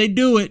that's how they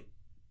do it.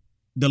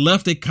 The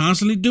left, they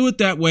constantly do it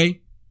that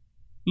way.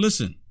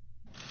 Listen.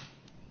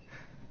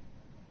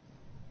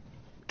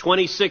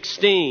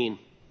 2016,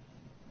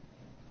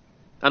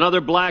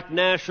 another black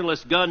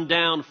nationalist gunned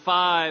down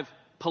 5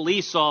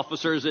 police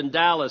officers in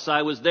Dallas.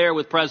 I was there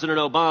with President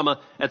Obama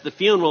at the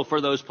funeral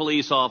for those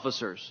police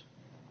officers.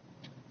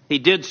 He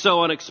did so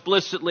on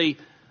explicitly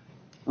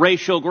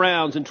racial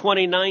grounds. In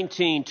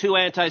 2019, 2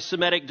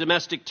 anti-Semitic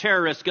domestic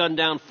terrorists gunned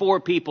down 4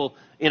 people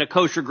in a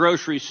kosher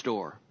grocery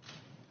store.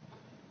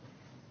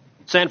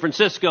 San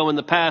Francisco in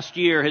the past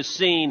year has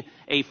seen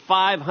a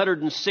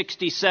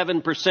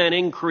 567%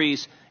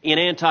 increase in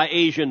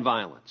anti-Asian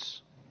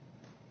violence.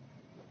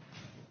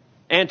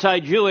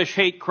 Anti-Jewish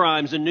hate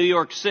crimes in New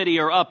York City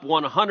are up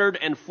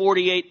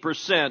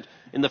 148%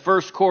 in the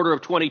first quarter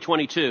of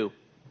 2022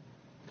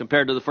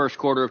 compared to the first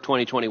quarter of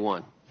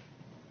 2021.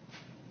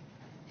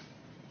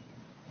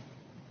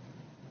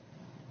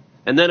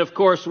 And then, of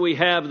course, we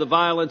have the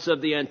violence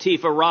of the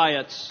Antifa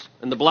riots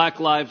and the Black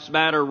Lives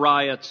Matter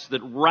riots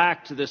that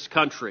racked this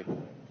country.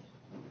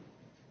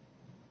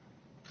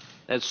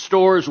 As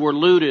stores were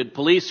looted,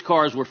 police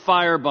cars were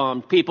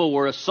firebombed, people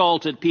were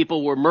assaulted,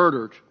 people were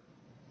murdered.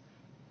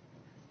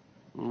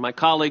 My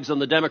colleagues on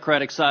the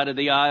Democratic side of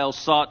the aisle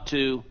sought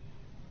to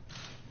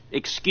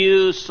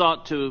excuse,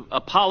 sought to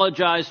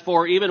apologize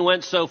for, even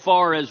went so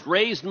far as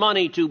raised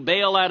money to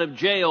bail out of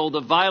jail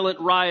the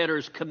violent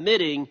rioters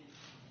committing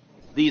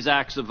these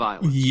acts of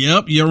violence.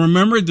 Yep, you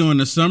remember during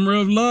the Summer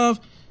of Love,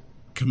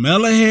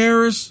 Kamala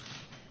Harris,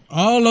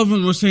 all of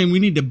them were saying we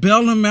need to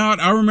bail them out.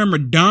 I remember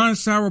Don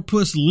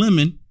Sourpuss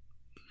Lemon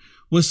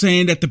was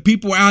saying that the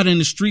people out in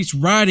the streets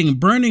rioting and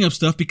burning up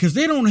stuff because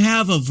they don't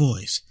have a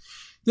voice.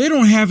 They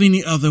don't have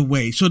any other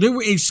way. So they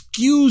were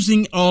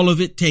excusing all of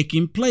it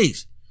taking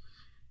place.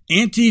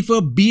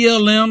 Antifa,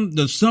 BLM,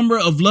 the Summer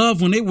of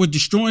Love, when they were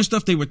destroying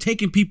stuff, they were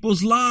taking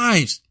people's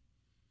lives.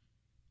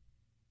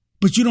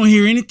 But you don't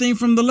hear anything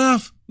from the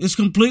left. It's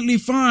completely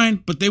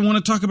fine. But they want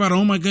to talk about,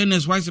 oh my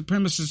goodness, white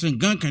supremacists and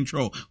gun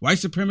control. White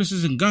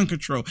supremacists and gun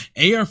control.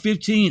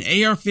 AR-15,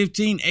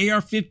 AR-15,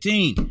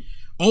 AR-15.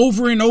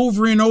 Over and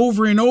over and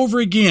over and over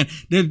again.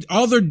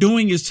 All they're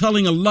doing is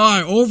telling a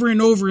lie over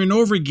and over and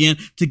over again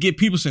to get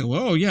people to say,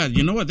 well, yeah,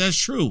 you know what? That's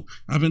true.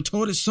 I've been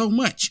told it so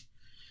much.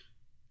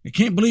 I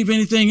can't believe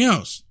anything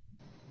else.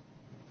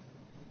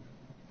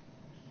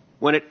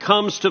 When it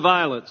comes to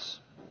violence,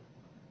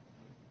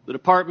 the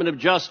Department of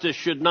Justice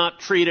should not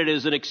treat it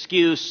as an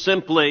excuse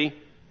simply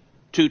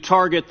to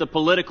target the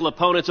political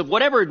opponents of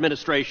whatever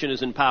administration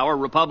is in power,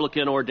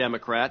 Republican or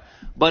Democrat,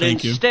 but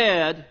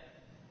instead,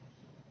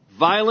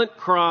 violent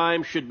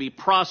crime should be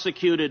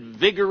prosecuted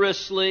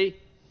vigorously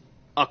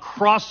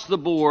across the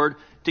board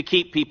to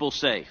keep people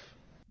safe.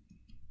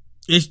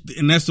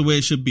 And that's the way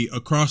it should be,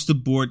 across the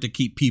board to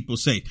keep people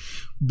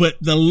safe. But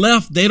the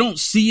left, they don't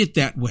see it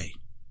that way.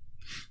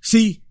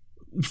 See,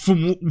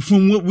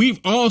 from what we've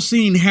all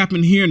seen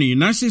happen here in the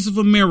United States of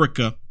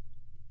America,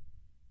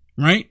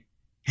 right?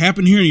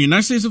 Happen here in the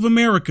United States of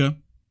America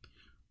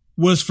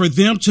was for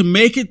them to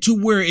make it to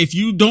where if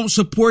you don't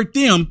support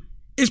them,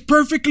 it's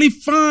perfectly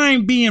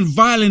fine being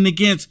violent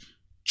against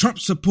Trump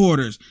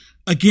supporters,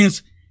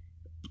 against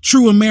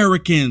true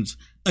Americans,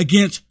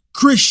 against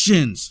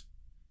Christians.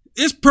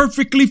 It's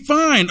perfectly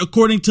fine,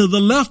 according to the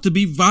left, to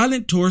be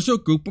violent towards a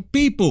group of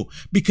people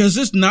because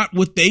it's not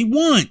what they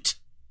want.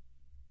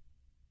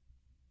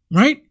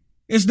 Right?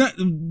 It's not,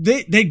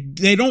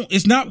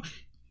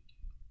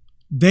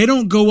 they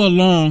don't go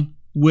along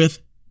with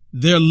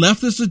their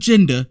leftist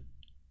agenda.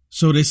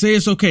 So they say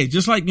it's okay.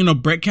 Just like,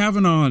 Brett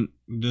Kavanaugh and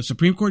the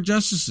Supreme Court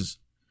justices,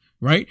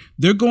 right?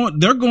 They're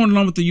going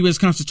along with the U.S.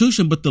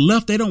 Constitution, but the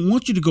left, they don't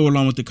want you to go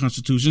along with the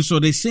Constitution. So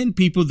they send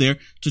people there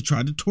to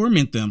try to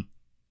torment them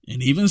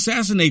and even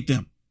assassinate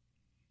them.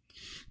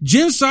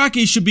 Jen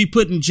Psaki should be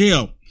put in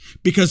jail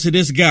because of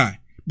this guy,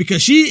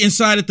 because she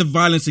incited the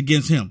violence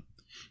against him.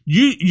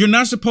 You're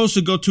not supposed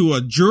to go to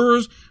a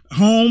juror's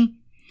home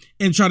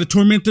and try to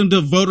torment them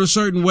to vote a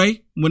certain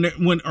way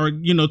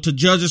to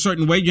judge a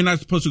certain way. You're not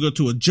supposed to go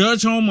to a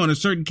judge home on a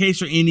certain case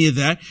or any of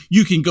that.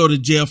 You can go to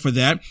jail for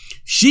that.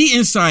 She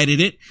incited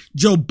it.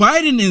 Joe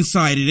Biden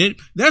incited it.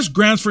 That's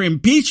grounds for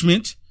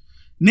impeachment.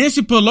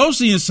 Nancy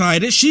Pelosi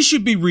incited it. She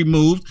should be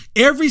removed.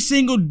 Every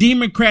single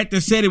Democrat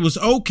that said it was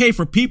okay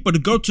for people to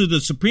go to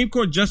the Supreme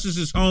Court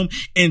justice's home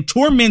and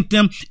torment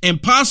them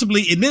and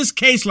possibly, in this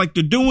case, like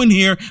they're doing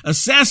here,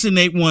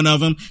 assassinate one of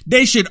them,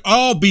 they should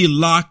all be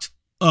locked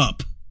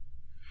up.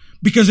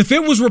 Because if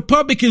it was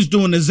Republicans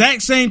doing the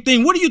exact same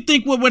thing, what do you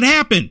think would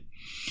happen?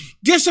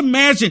 Just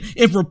imagine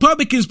if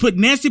Republicans did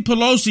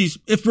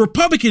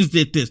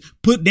this,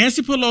 put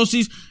Nancy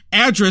Pelosi's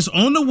address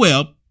on the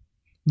web,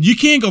 You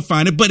can go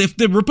find it. But if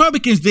the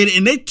Republicans did it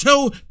and they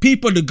told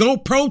people to go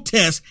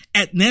protest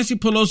at Nancy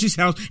Pelosi's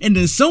house and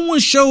then someone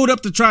showed up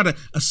to try to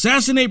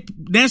assassinate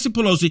Nancy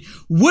Pelosi,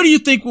 what do you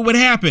think would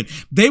happen?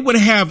 They would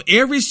have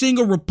every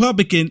single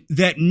Republican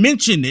that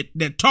mentioned it,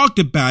 that talked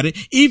about it,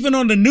 even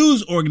on the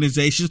news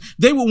organizations,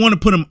 they would want to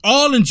put them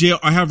all in jail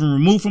or have them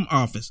removed from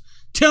office.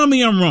 Tell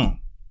me I'm wrong.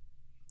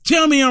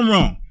 Tell me I'm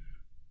wrong.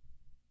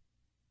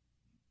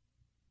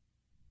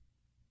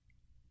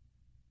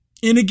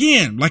 And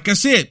again, like I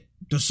said,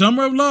 the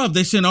Summer of Love,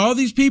 they sent all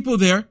these people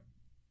there,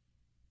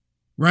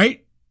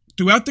 right?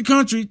 Throughout the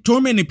country,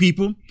 tormenting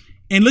people.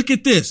 And look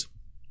at this.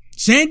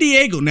 San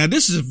Diego. Now,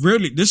 this is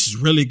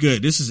really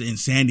good. This is in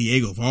San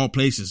Diego, of all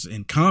places,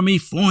 in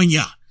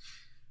California.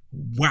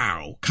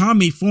 Wow.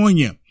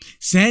 California.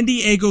 San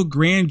Diego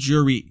grand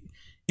jury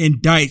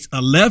indicts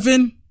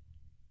 11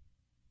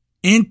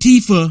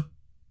 Antifa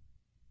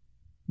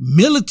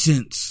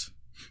militants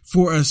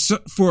for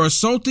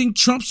assaulting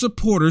Trump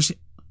supporters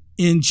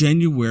in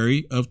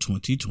January of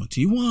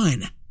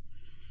 2021.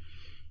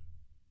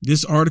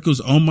 This article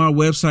is on my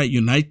website,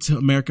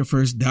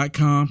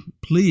 uniteamericafirst.com.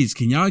 Please,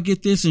 can y'all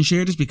get this and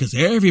share this? Because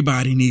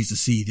everybody needs to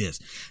see this.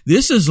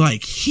 This is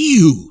like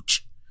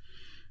huge.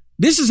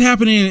 This is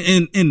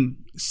happening in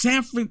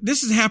San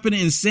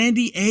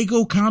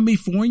Diego,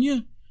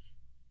 California.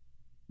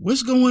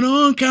 What's going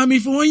on,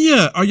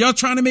 California? Are y'all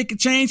trying to make a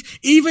change?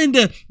 Even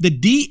the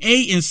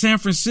DA in San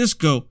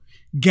Francisco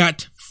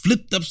got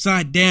flipped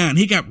upside down.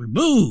 He got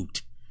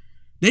removed.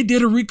 They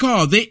did a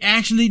recall. They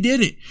actually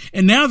did it.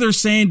 And now they're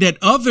saying that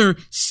other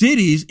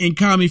cities in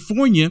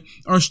California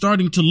are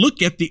starting to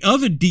look at the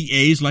other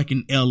DAs, like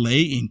in LA,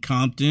 in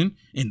Compton,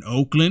 in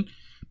Oakland,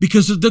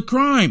 because of the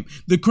crime.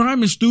 The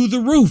crime is through the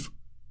roof.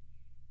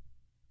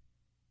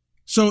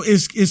 So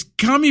is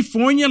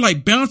California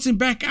like bouncing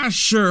back? I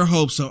sure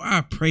hope so.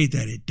 I pray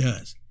that it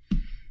does.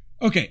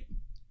 Okay.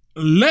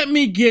 Let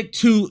me get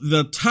to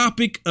the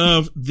topic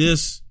of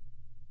this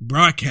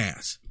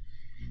broadcast.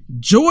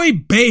 Joy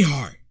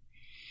Behar.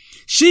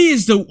 She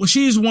is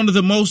one of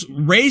the most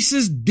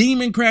racist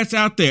Democrats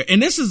out there.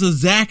 And this is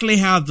exactly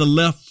how the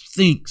left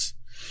thinks.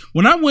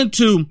 When I went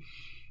to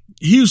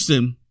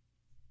Houston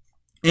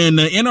and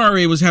the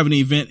NRA was having an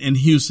event in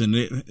Houston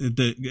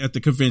at the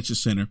convention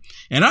center,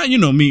 and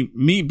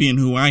me being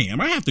who I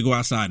am, I have to go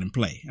outside and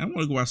play. I want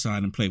to go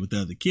outside and play with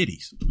the other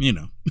kiddies,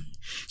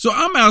 So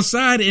I'm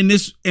outside and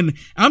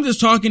I'm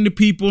just talking to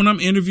people and I'm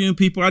interviewing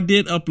people. I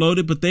did upload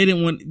it, but they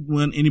didn't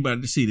want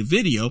anybody to see the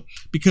video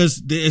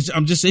because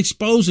I'm just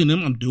exposing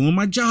them. I'm doing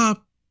my job.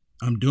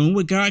 I'm doing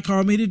what God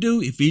called me to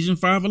do. Ephesians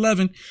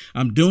 5:11.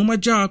 I'm doing my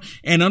job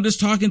and I'm just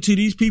talking to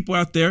these people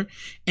out there,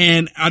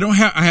 and I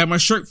have my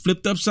shirt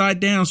flipped upside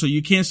down so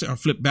you can't see, or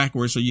flipped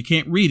backwards so you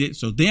can't read it.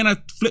 So then I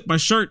flipped my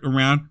shirt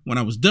around when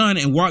I was done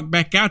and walked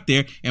back out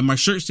there, and my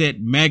shirt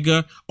said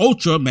MAGA,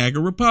 Ultra MAGA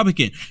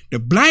Republican. The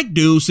black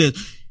dude says,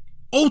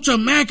 Ultra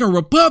MAGA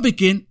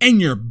Republican,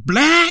 and you're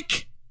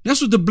black? That's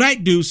what the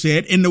black dude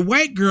said. And the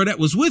white girl that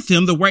was with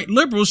him, the white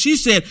liberal, she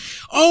said,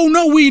 oh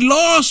no, we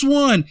lost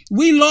one.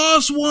 We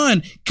lost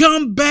one.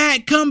 Come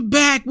back.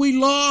 We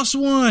lost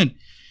one.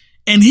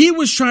 And he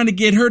was trying to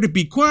get her to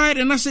be quiet.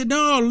 And I said,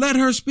 no, let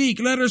her speak,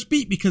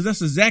 because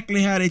that's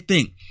exactly how they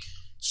think.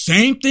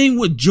 Same thing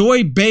with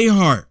Joy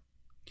Behar.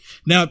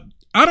 Now,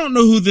 I don't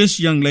know who this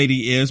young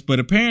lady is, but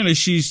apparently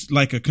she's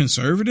like a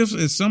conservative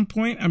at some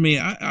point. I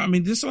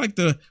mean, this is like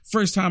the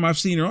first time I've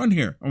seen her on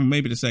here, or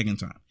maybe the second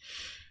time.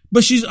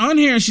 But she's on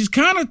here and she's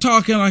kind of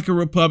talking like a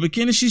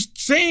Republican, and she's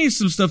saying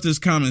some stuff that's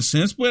common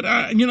sense. But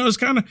it's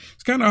kind of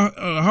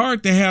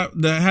hard to have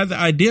the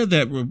idea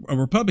that a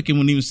Republican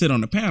wouldn't even sit on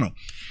the panel.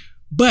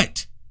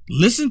 But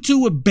listen to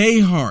what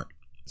Behar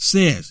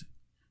says.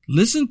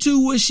 Listen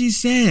to what she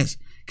says,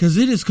 because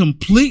it is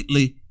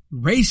completely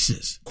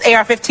racist.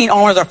 AR-15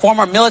 owners are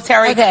former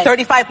military,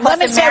 35 plus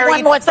and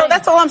married. So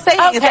that's all I'm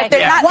saying is that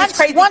they're not these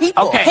crazy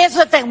people. Okay. Here's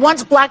the thing.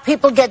 Once black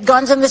people get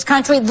guns in this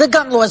country, the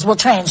gun laws will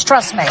change.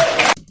 Trust me.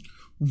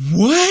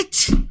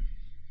 What?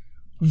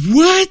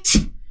 What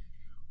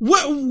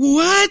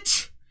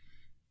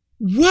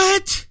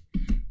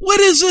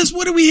is this?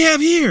 What do we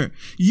have here?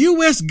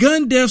 U.S.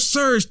 gun deaths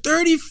surged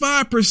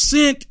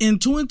 35% in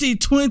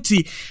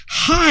 2020,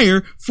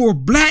 higher for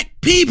black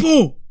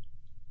people.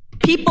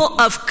 People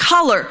of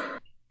color.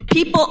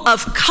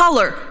 Because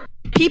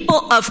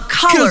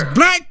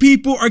black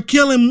people are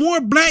killing more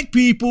black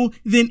people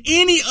than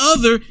any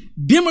other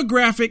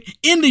demographic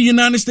in the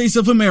United States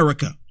of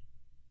America.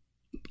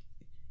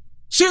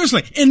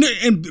 Seriously.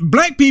 And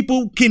black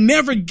people can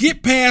never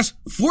get past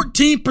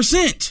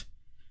 14%.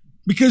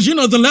 Because,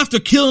 the left are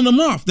killing them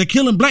off. They're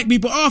killing black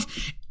people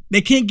off. They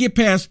can't get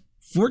past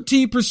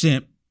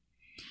 14%.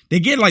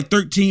 They get like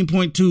 13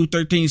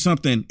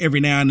 something every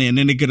now and then.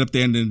 Then they get up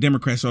there and the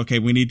Democrats say, okay,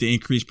 we need to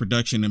increase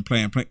production and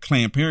Planned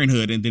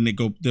Parenthood. And then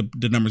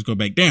the numbers go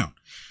back down.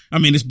 I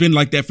mean, it's been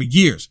like that for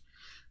years.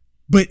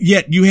 But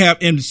yet you have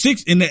out of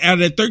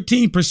that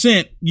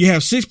 13%, you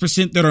have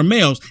 6% that are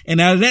males. And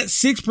out of that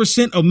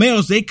 6% of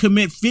males, they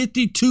commit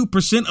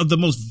 52% of the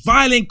most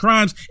violent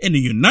crimes in the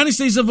United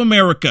States of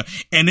America.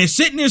 And they're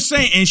sitting there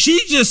saying, and she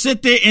just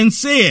sit there and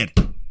said,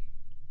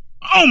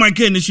 oh my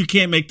goodness, you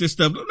can't make this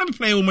stuff. Let me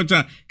play it one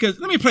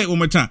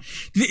more time.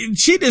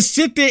 She just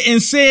sit there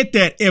and said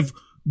that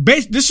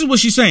this is what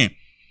she's saying.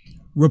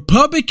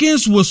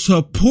 Republicans will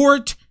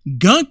support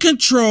gun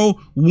control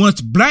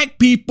once black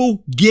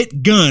people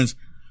get guns.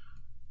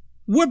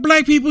 What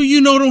black people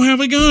don't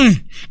have a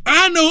gun?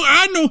 I know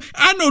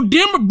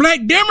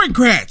black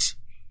Democrats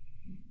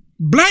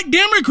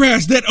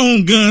that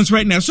own guns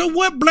right now. So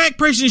what black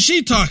person is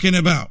she talking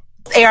about?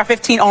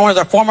 AR-15 owners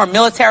are former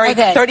military,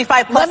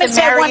 35 plus and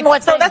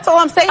married. So that's all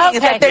I'm saying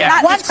is that they're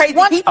not these crazy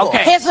people.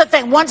 Okay. Here's the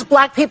thing. Once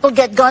black people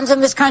get guns in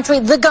this country,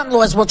 the gun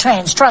laws will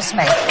change. Trust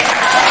me. That's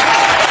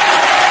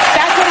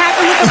what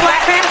happened with the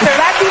Black Panther.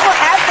 Black people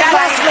have been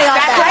buying guns.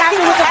 That's what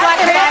happened with the Black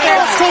Panther.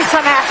 We'll see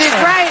some action. She's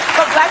right.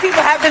 But black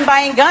people have been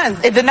buying guns.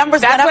 The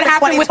numbers went up in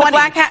 2020.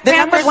 The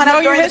numbers went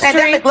up during the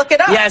pandemic. Look it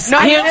up. Yes.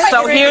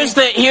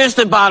 Here's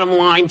the bottom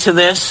line to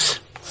this.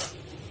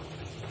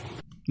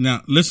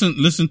 Now,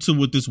 listen to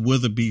what this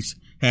wildebeest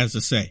has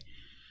to say.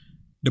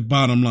 The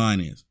bottom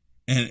line is,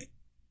 and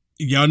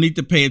y'all need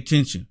to pay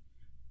attention,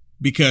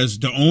 because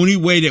the only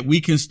way that we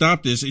can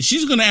stop this is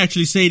she's going to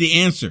actually say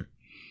the answer,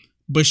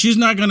 but she's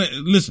not going to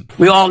listen.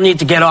 We all need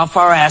to get off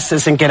our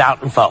asses and get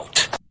out and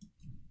vote.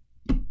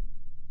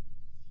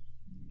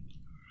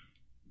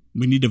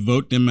 We need to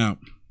vote them out.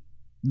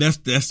 That's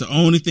the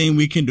only thing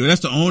we can do.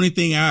 That's the only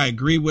thing I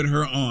agree with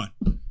her on.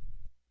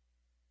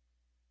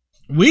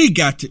 We've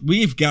got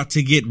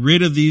to get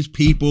rid of these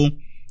people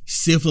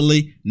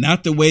civilly,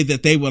 not the way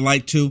that they would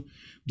like to.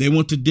 They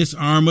want to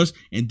disarm us,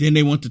 and then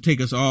they want to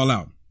take us all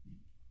out.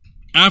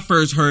 I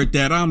first heard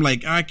that, I'm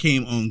like, I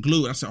came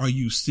unglued. I said, are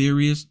you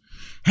serious?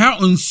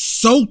 How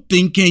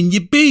insulting can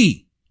you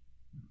be?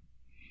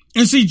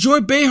 And see, Joy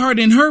Behar,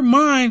 in her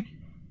mind,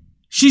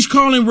 she's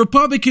calling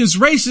Republicans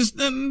racist.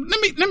 Let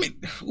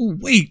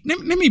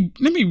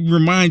me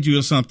remind you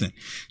of something.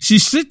 She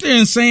sit there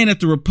and saying that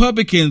the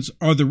Republicans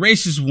are the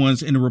racist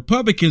ones, and the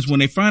Republicans, when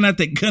they find out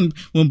that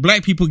when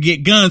black people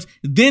get guns,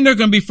 then they're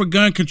going to be for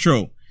gun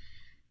control.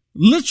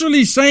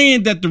 Literally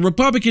saying that the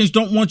Republicans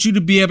don't want you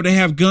to be able to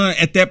have gun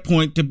at that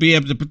point to be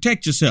able to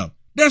protect yourself.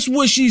 That's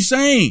what she's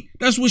saying.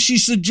 That's what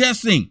she's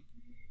suggesting.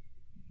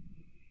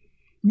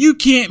 You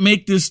can't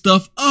make this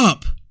stuff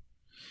up.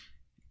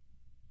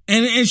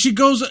 And she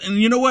goes, and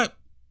you know what?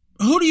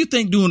 Who do you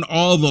think doing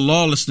all the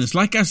lawlessness?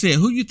 Like I said,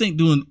 who do you think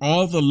doing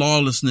all the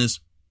lawlessness?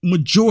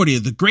 Majority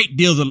of the great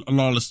deal of the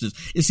lawlessness.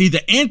 It's either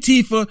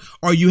Antifa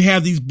or you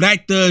have these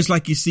black thugs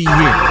like you see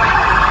here.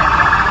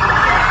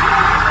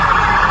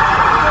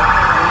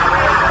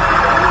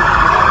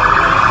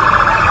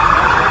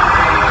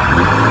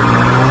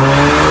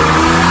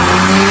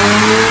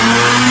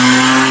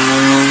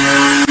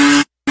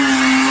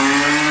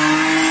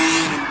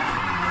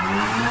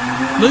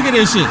 Look at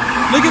this shit.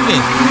 Look at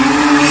this.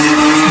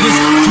 This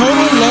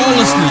total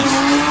lawlessness.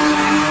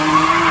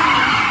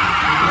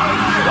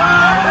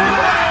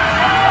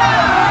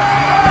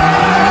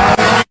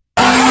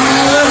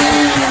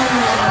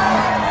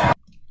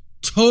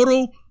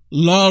 Total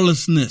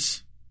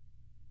lawlessness.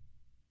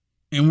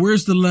 And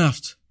where's the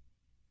left?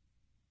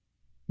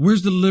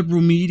 Where's the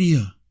liberal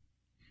media?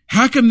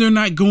 How come they're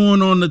not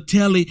going on the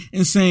telly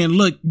and saying,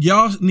 look,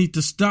 y'all need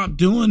to stop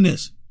doing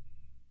this?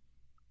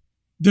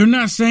 They're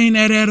not saying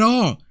that at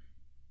all.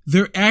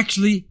 They're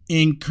actually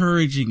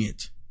encouraging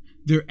it.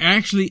 They're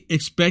actually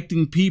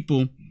expecting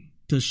people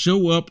to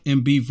show up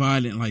and be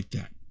violent like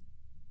that.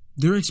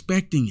 They're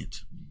expecting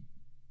it.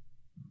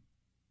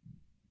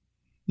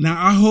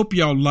 Now, I hope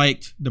y'all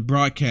liked the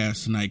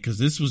broadcast tonight, because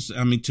this was,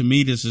 to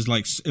me, this is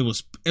like, it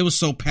was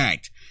so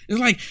packed. It's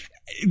like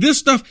this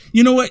stuff,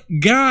 you know what?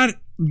 God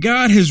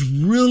has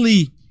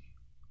really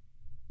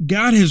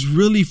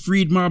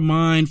freed my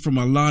mind from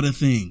a lot of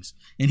things.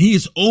 And he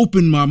has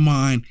opened my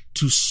mind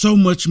to so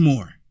much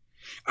more.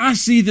 I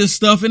see this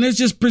stuff and it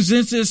just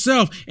presents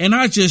itself. And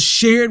I just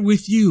share it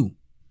with you.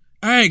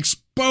 I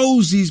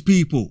expose these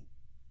people.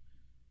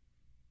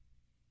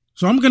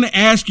 So I'm going to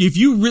ask you, if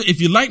you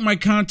like my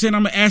content,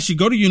 I'm going to ask you,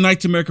 go to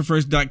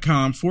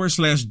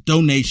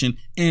uniteamericaFirst.com/donation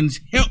and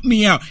help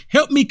me out.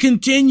 Help me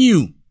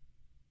continue.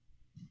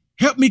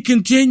 Help me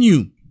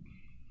continue.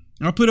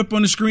 I'll put up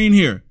on the screen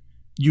here.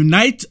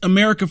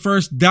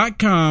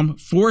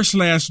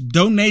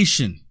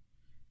 uniteamericafirst.com/donation.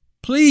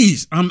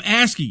 Please, I'm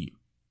asking you,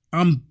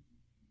 I'm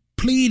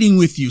pleading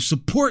with you,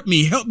 support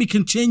me, help me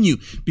continue,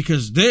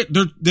 because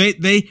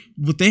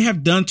what they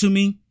have done to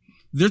me,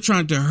 they're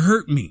trying to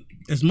hurt me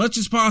as much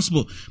as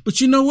possible.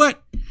 But you know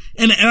what?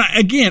 And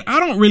again, I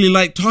don't really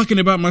like talking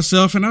about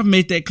myself, and I've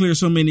made that clear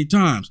so many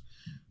times.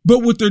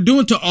 But what they're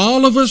doing to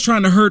all of us,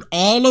 trying to hurt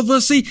all of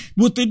us, see,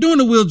 what they're doing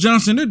to Will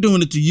Johnson, they're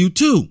doing it to you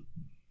too.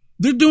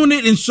 They're doing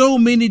it in so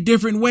many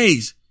different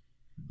ways,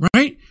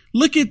 right?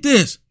 Look at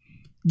this.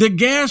 The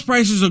gas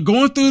prices are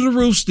going through the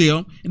roof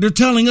still, and they're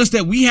telling us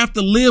that we have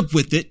to live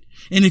with it.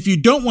 And if you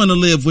don't want to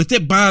live with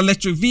it, buy an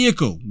electric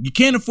vehicle. You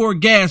can't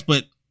afford gas,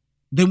 but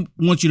they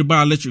want you to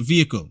buy an electric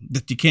vehicle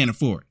that you can't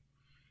afford.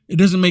 It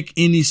doesn't make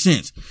any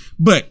sense.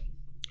 But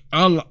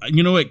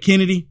you know what,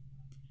 Kennedy,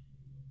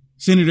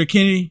 Senator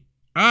Kennedy,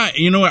 I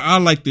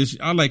like this.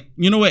 I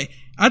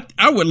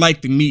would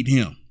like to meet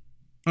him.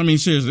 I mean,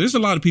 seriously, there's a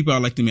lot of people I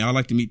like to meet. I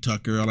like to meet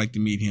Tucker. I like to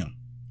meet him.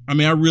 I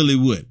mean, I really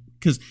would,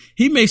 because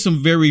he made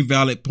some very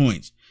valid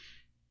points.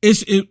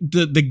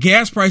 The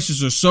gas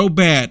prices are so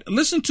bad.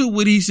 Listen to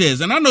what he says.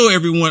 And I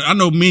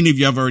know many of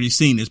you have already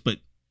seen this, but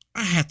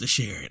I have to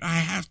share it. I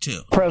have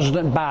to.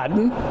 President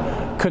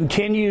Biden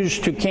continues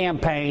to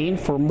campaign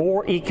for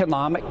more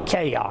economic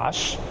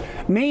chaos.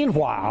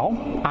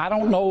 Meanwhile, I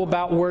don't know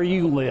about where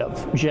you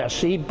live,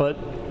 Jesse, but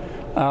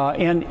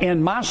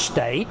in my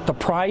state, the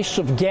price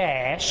of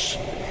gas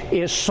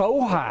is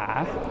so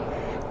high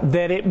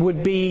that it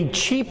would be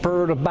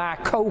cheaper to buy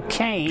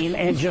cocaine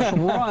and just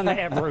run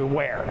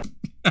everywhere.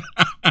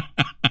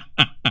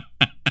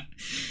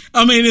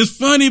 I mean, it's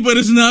funny, but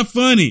it's not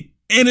funny.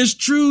 And it's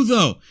true,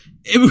 though.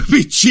 It would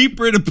be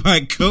cheaper to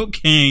buy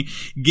cocaine,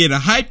 get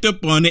hyped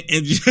up on it,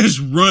 and just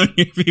run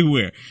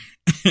everywhere.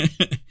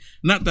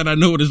 Not that I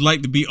know what it's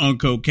like to be on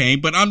cocaine,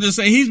 but I'm just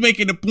saying he's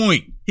making a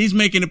point. He's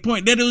making a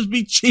point that it would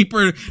be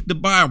cheaper to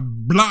buy a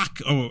block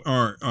or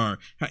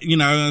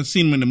I've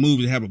seen them in the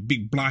movies have a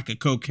big block of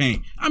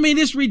cocaine. I mean,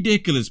 it's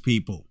ridiculous,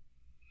 people.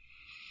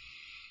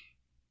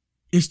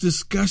 It's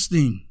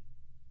disgusting.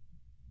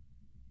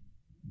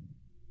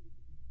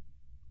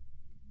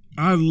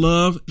 I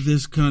love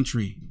this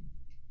country.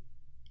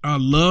 I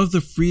love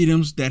the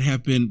freedoms that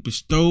have been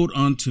bestowed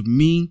onto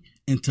me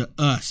and to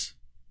us.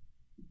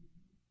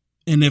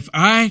 And if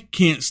I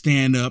can't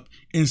stand up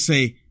and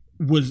say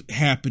what's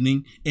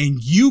happening, and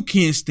you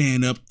can't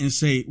stand up and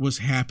say what's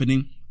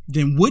happening,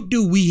 then what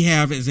do we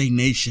have as a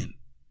nation?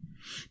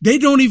 They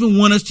don't even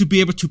want us to be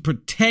able to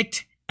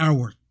protect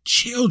our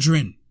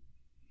children.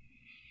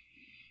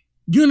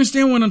 You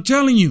understand what I'm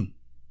telling you?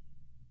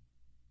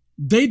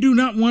 They do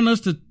not want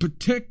us to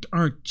protect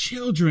our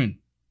children.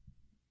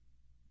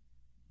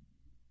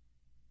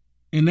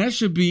 And that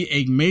should be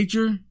a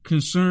major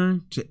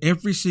concern to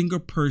every single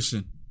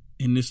person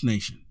in this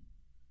nation.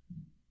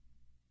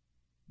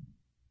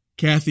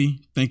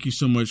 Kathy, thank you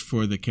so much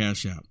for the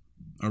cash out.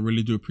 I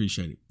really do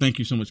appreciate it. Thank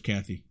you so much,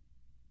 Kathy.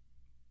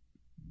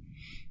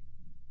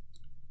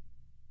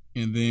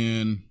 And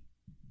then,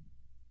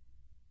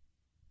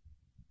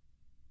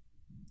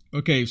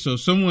 okay, so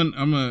someone,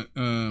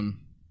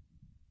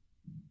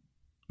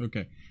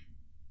 okay.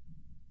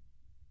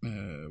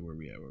 Where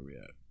we at?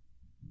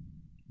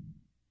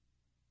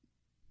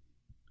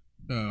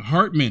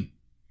 Hartman,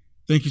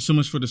 thank you so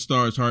much for the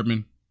stars,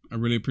 Hartman. I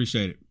really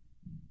appreciate it.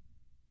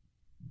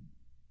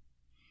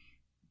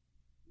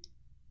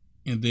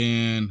 And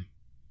then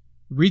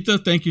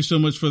Retha, thank you so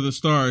much for the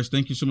stars.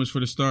 Thank you so much for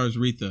the stars,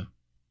 Retha.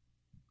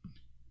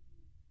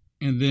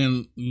 And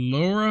then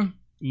Laura,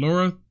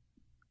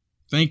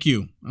 thank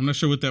you. I'm not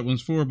sure what that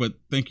one's for, but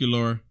thank you,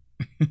 Laura.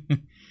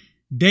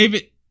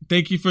 David,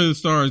 thank you for the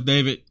stars,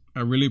 David. I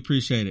really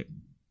appreciate it.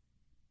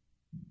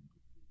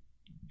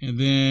 And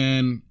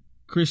then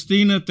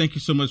Christina, thank you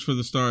so much for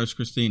the stars,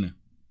 Christina.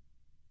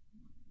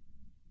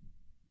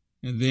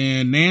 And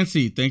then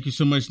Nancy, thank you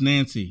so much,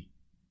 Nancy.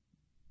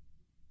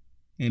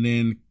 And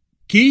then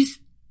Keith,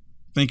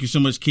 thank you so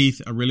much,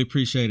 Keith. I really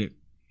appreciate it.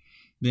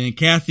 Then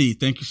Kathy,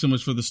 thank you so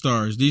much for the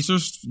stars. These are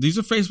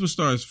Facebook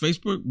stars.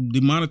 Facebook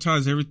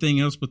demonetized everything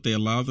else, but they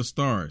allow the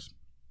stars.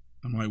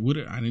 I'm like, what?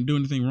 I didn't do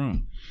anything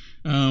wrong.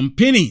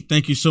 Penny,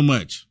 thank you so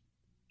much.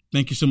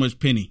 Thank you so much,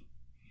 Penny.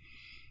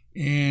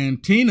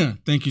 And Tina,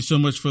 thank you so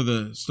much for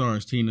the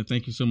stars. Tina,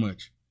 thank you so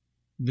much.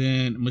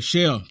 Then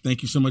Michelle,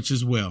 thank you so much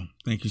as well.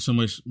 Thank you so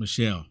much,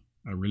 Michelle.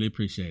 I really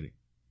appreciate it.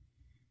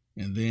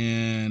 And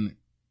then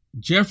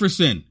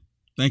Jefferson,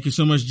 thank you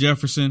so much,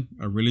 Jefferson.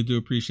 I really do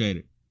appreciate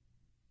it.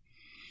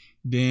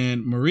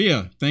 Then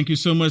Maria, thank you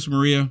so much,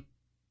 Maria.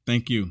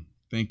 Thank you.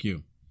 Thank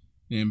you.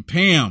 Then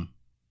Pam,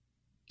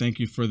 thank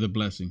you for the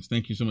blessings.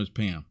 Thank you so much,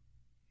 Pam.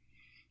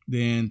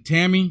 Then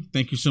Tammy,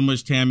 thank you so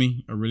much,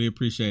 Tammy. I really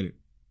appreciate it.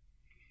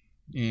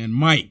 And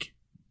Mike,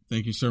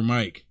 thank you, sir,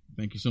 Mike.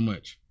 Thank you so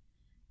much.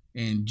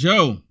 And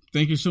Joe,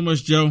 thank you so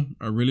much, Joe.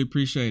 I really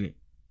appreciate it.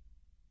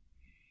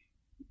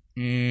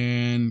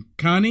 And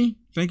Connie,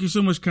 thank you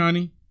so much,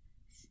 Connie.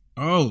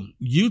 Oh,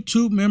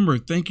 YouTube member,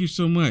 thank you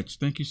so much.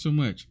 Thank you so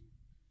much.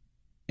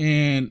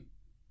 And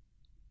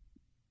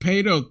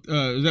Pato,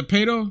 is that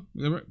Pato?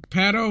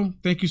 Pato,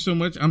 thank you so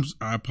much.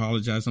 I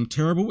apologize. I'm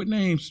terrible with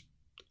names.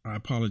 I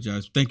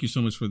apologize. Thank you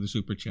so much for the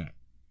super chat.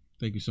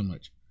 Thank you so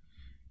much.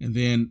 And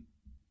then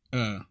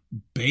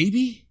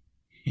Baby,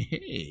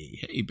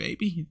 hey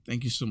baby,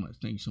 thank you so much.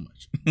 Thank you so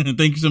much.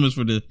 Thank you so much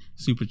for the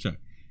super chat.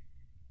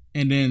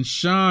 And then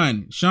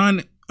Sean,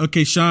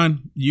 okay,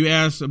 Sean, you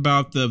asked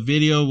about the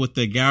video with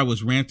the guy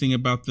was ranting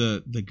about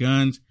the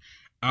guns.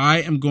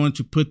 I am going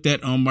to put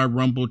that on my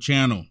Rumble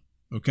channel.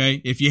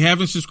 Okay, if you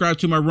haven't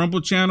subscribed to my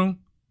Rumble channel,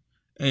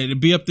 It'll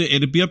be up there.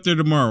 It'll be up there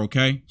tomorrow.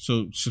 Okay.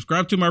 So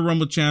subscribe to my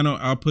Rumble channel.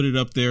 I'll put it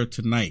up there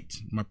tonight.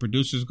 My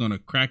producer's going to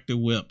crack the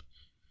whip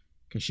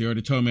because she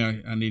already told me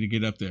I need to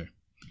get up there.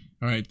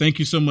 All right. Thank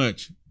you so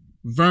much.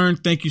 Vern,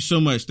 thank you so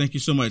much. Thank you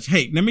so much.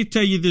 Hey, let me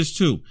tell you this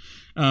too.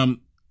 I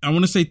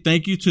want to say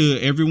thank you to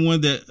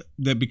everyone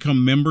that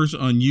become members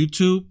on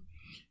YouTube,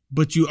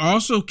 but you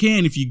also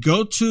can, if you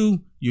go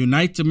to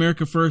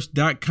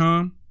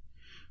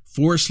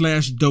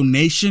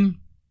uniteamericafirst.com/donation,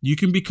 you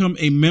can become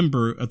a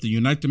member of the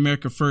Unite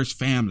America First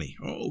family.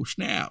 Oh,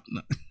 snap.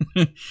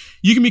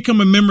 You can become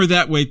a member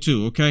that way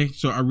too. Okay.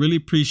 So I really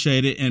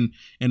appreciate it. And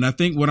I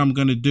think what I'm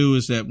going to do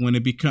is that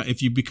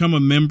if you become a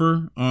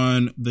member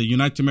on the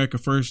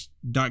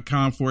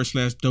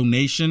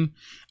uniteamericafirst.com/donation,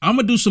 I'm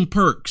going to do some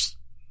perks,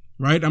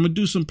 right? I'm going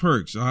to do some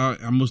perks.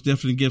 I'll most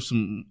definitely give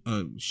some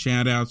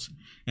shout outs,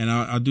 and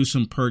I'll do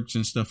some perks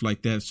and stuff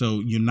like that.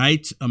 So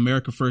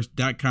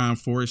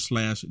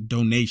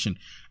uniteamericafirst.com/donation.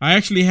 I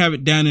actually have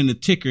it down in the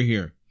ticker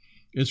here.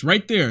 It's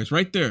right there. It's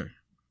right there.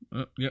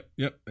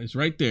 Yep. It's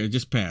right there. It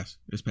just passed.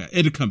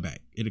 It'll come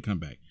back.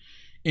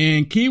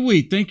 And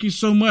Kiwi, thank you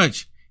so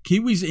much.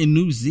 Kiwi's in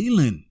New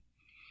Zealand,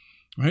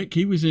 right?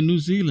 Kiwi's in New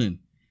Zealand.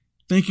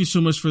 Thank you so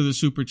much for the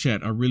super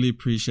chat. I really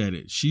appreciate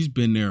it. She's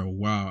been there a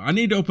while. I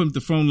need to open up the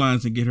phone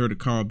lines and get her to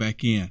call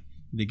back in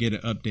to get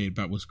an update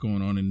about what's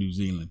going on in New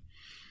Zealand.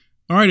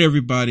 All right,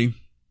 everybody.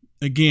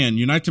 Again,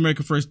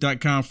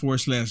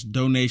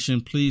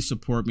 uniteamericafirst.com/donation. Please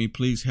support me.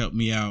 Please help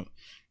me out.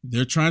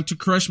 They're trying to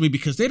crush me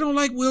because they don't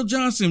like Will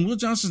Johnson. Will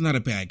Johnson's not a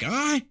bad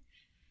guy.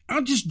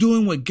 I'm just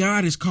doing what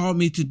God has called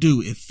me to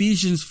do.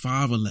 Ephesians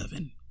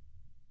 5:11.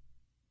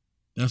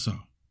 That's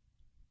all.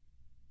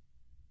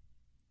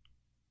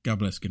 God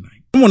bless. Good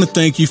night. I want to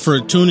thank you for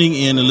tuning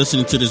in and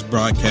listening to this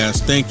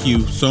broadcast. Thank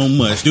you so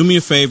much. Do me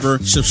a favor.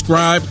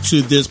 Subscribe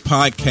to this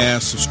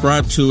podcast.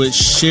 Subscribe to it.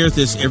 Share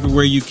this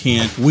everywhere you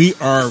can. We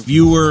are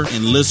viewer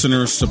and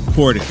listener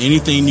supported.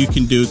 Anything you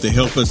can do to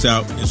help us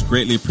out is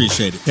greatly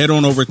appreciated. Head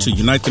on over to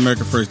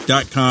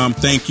uniteamericafirst.com.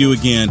 Thank you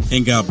again,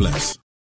 and God bless.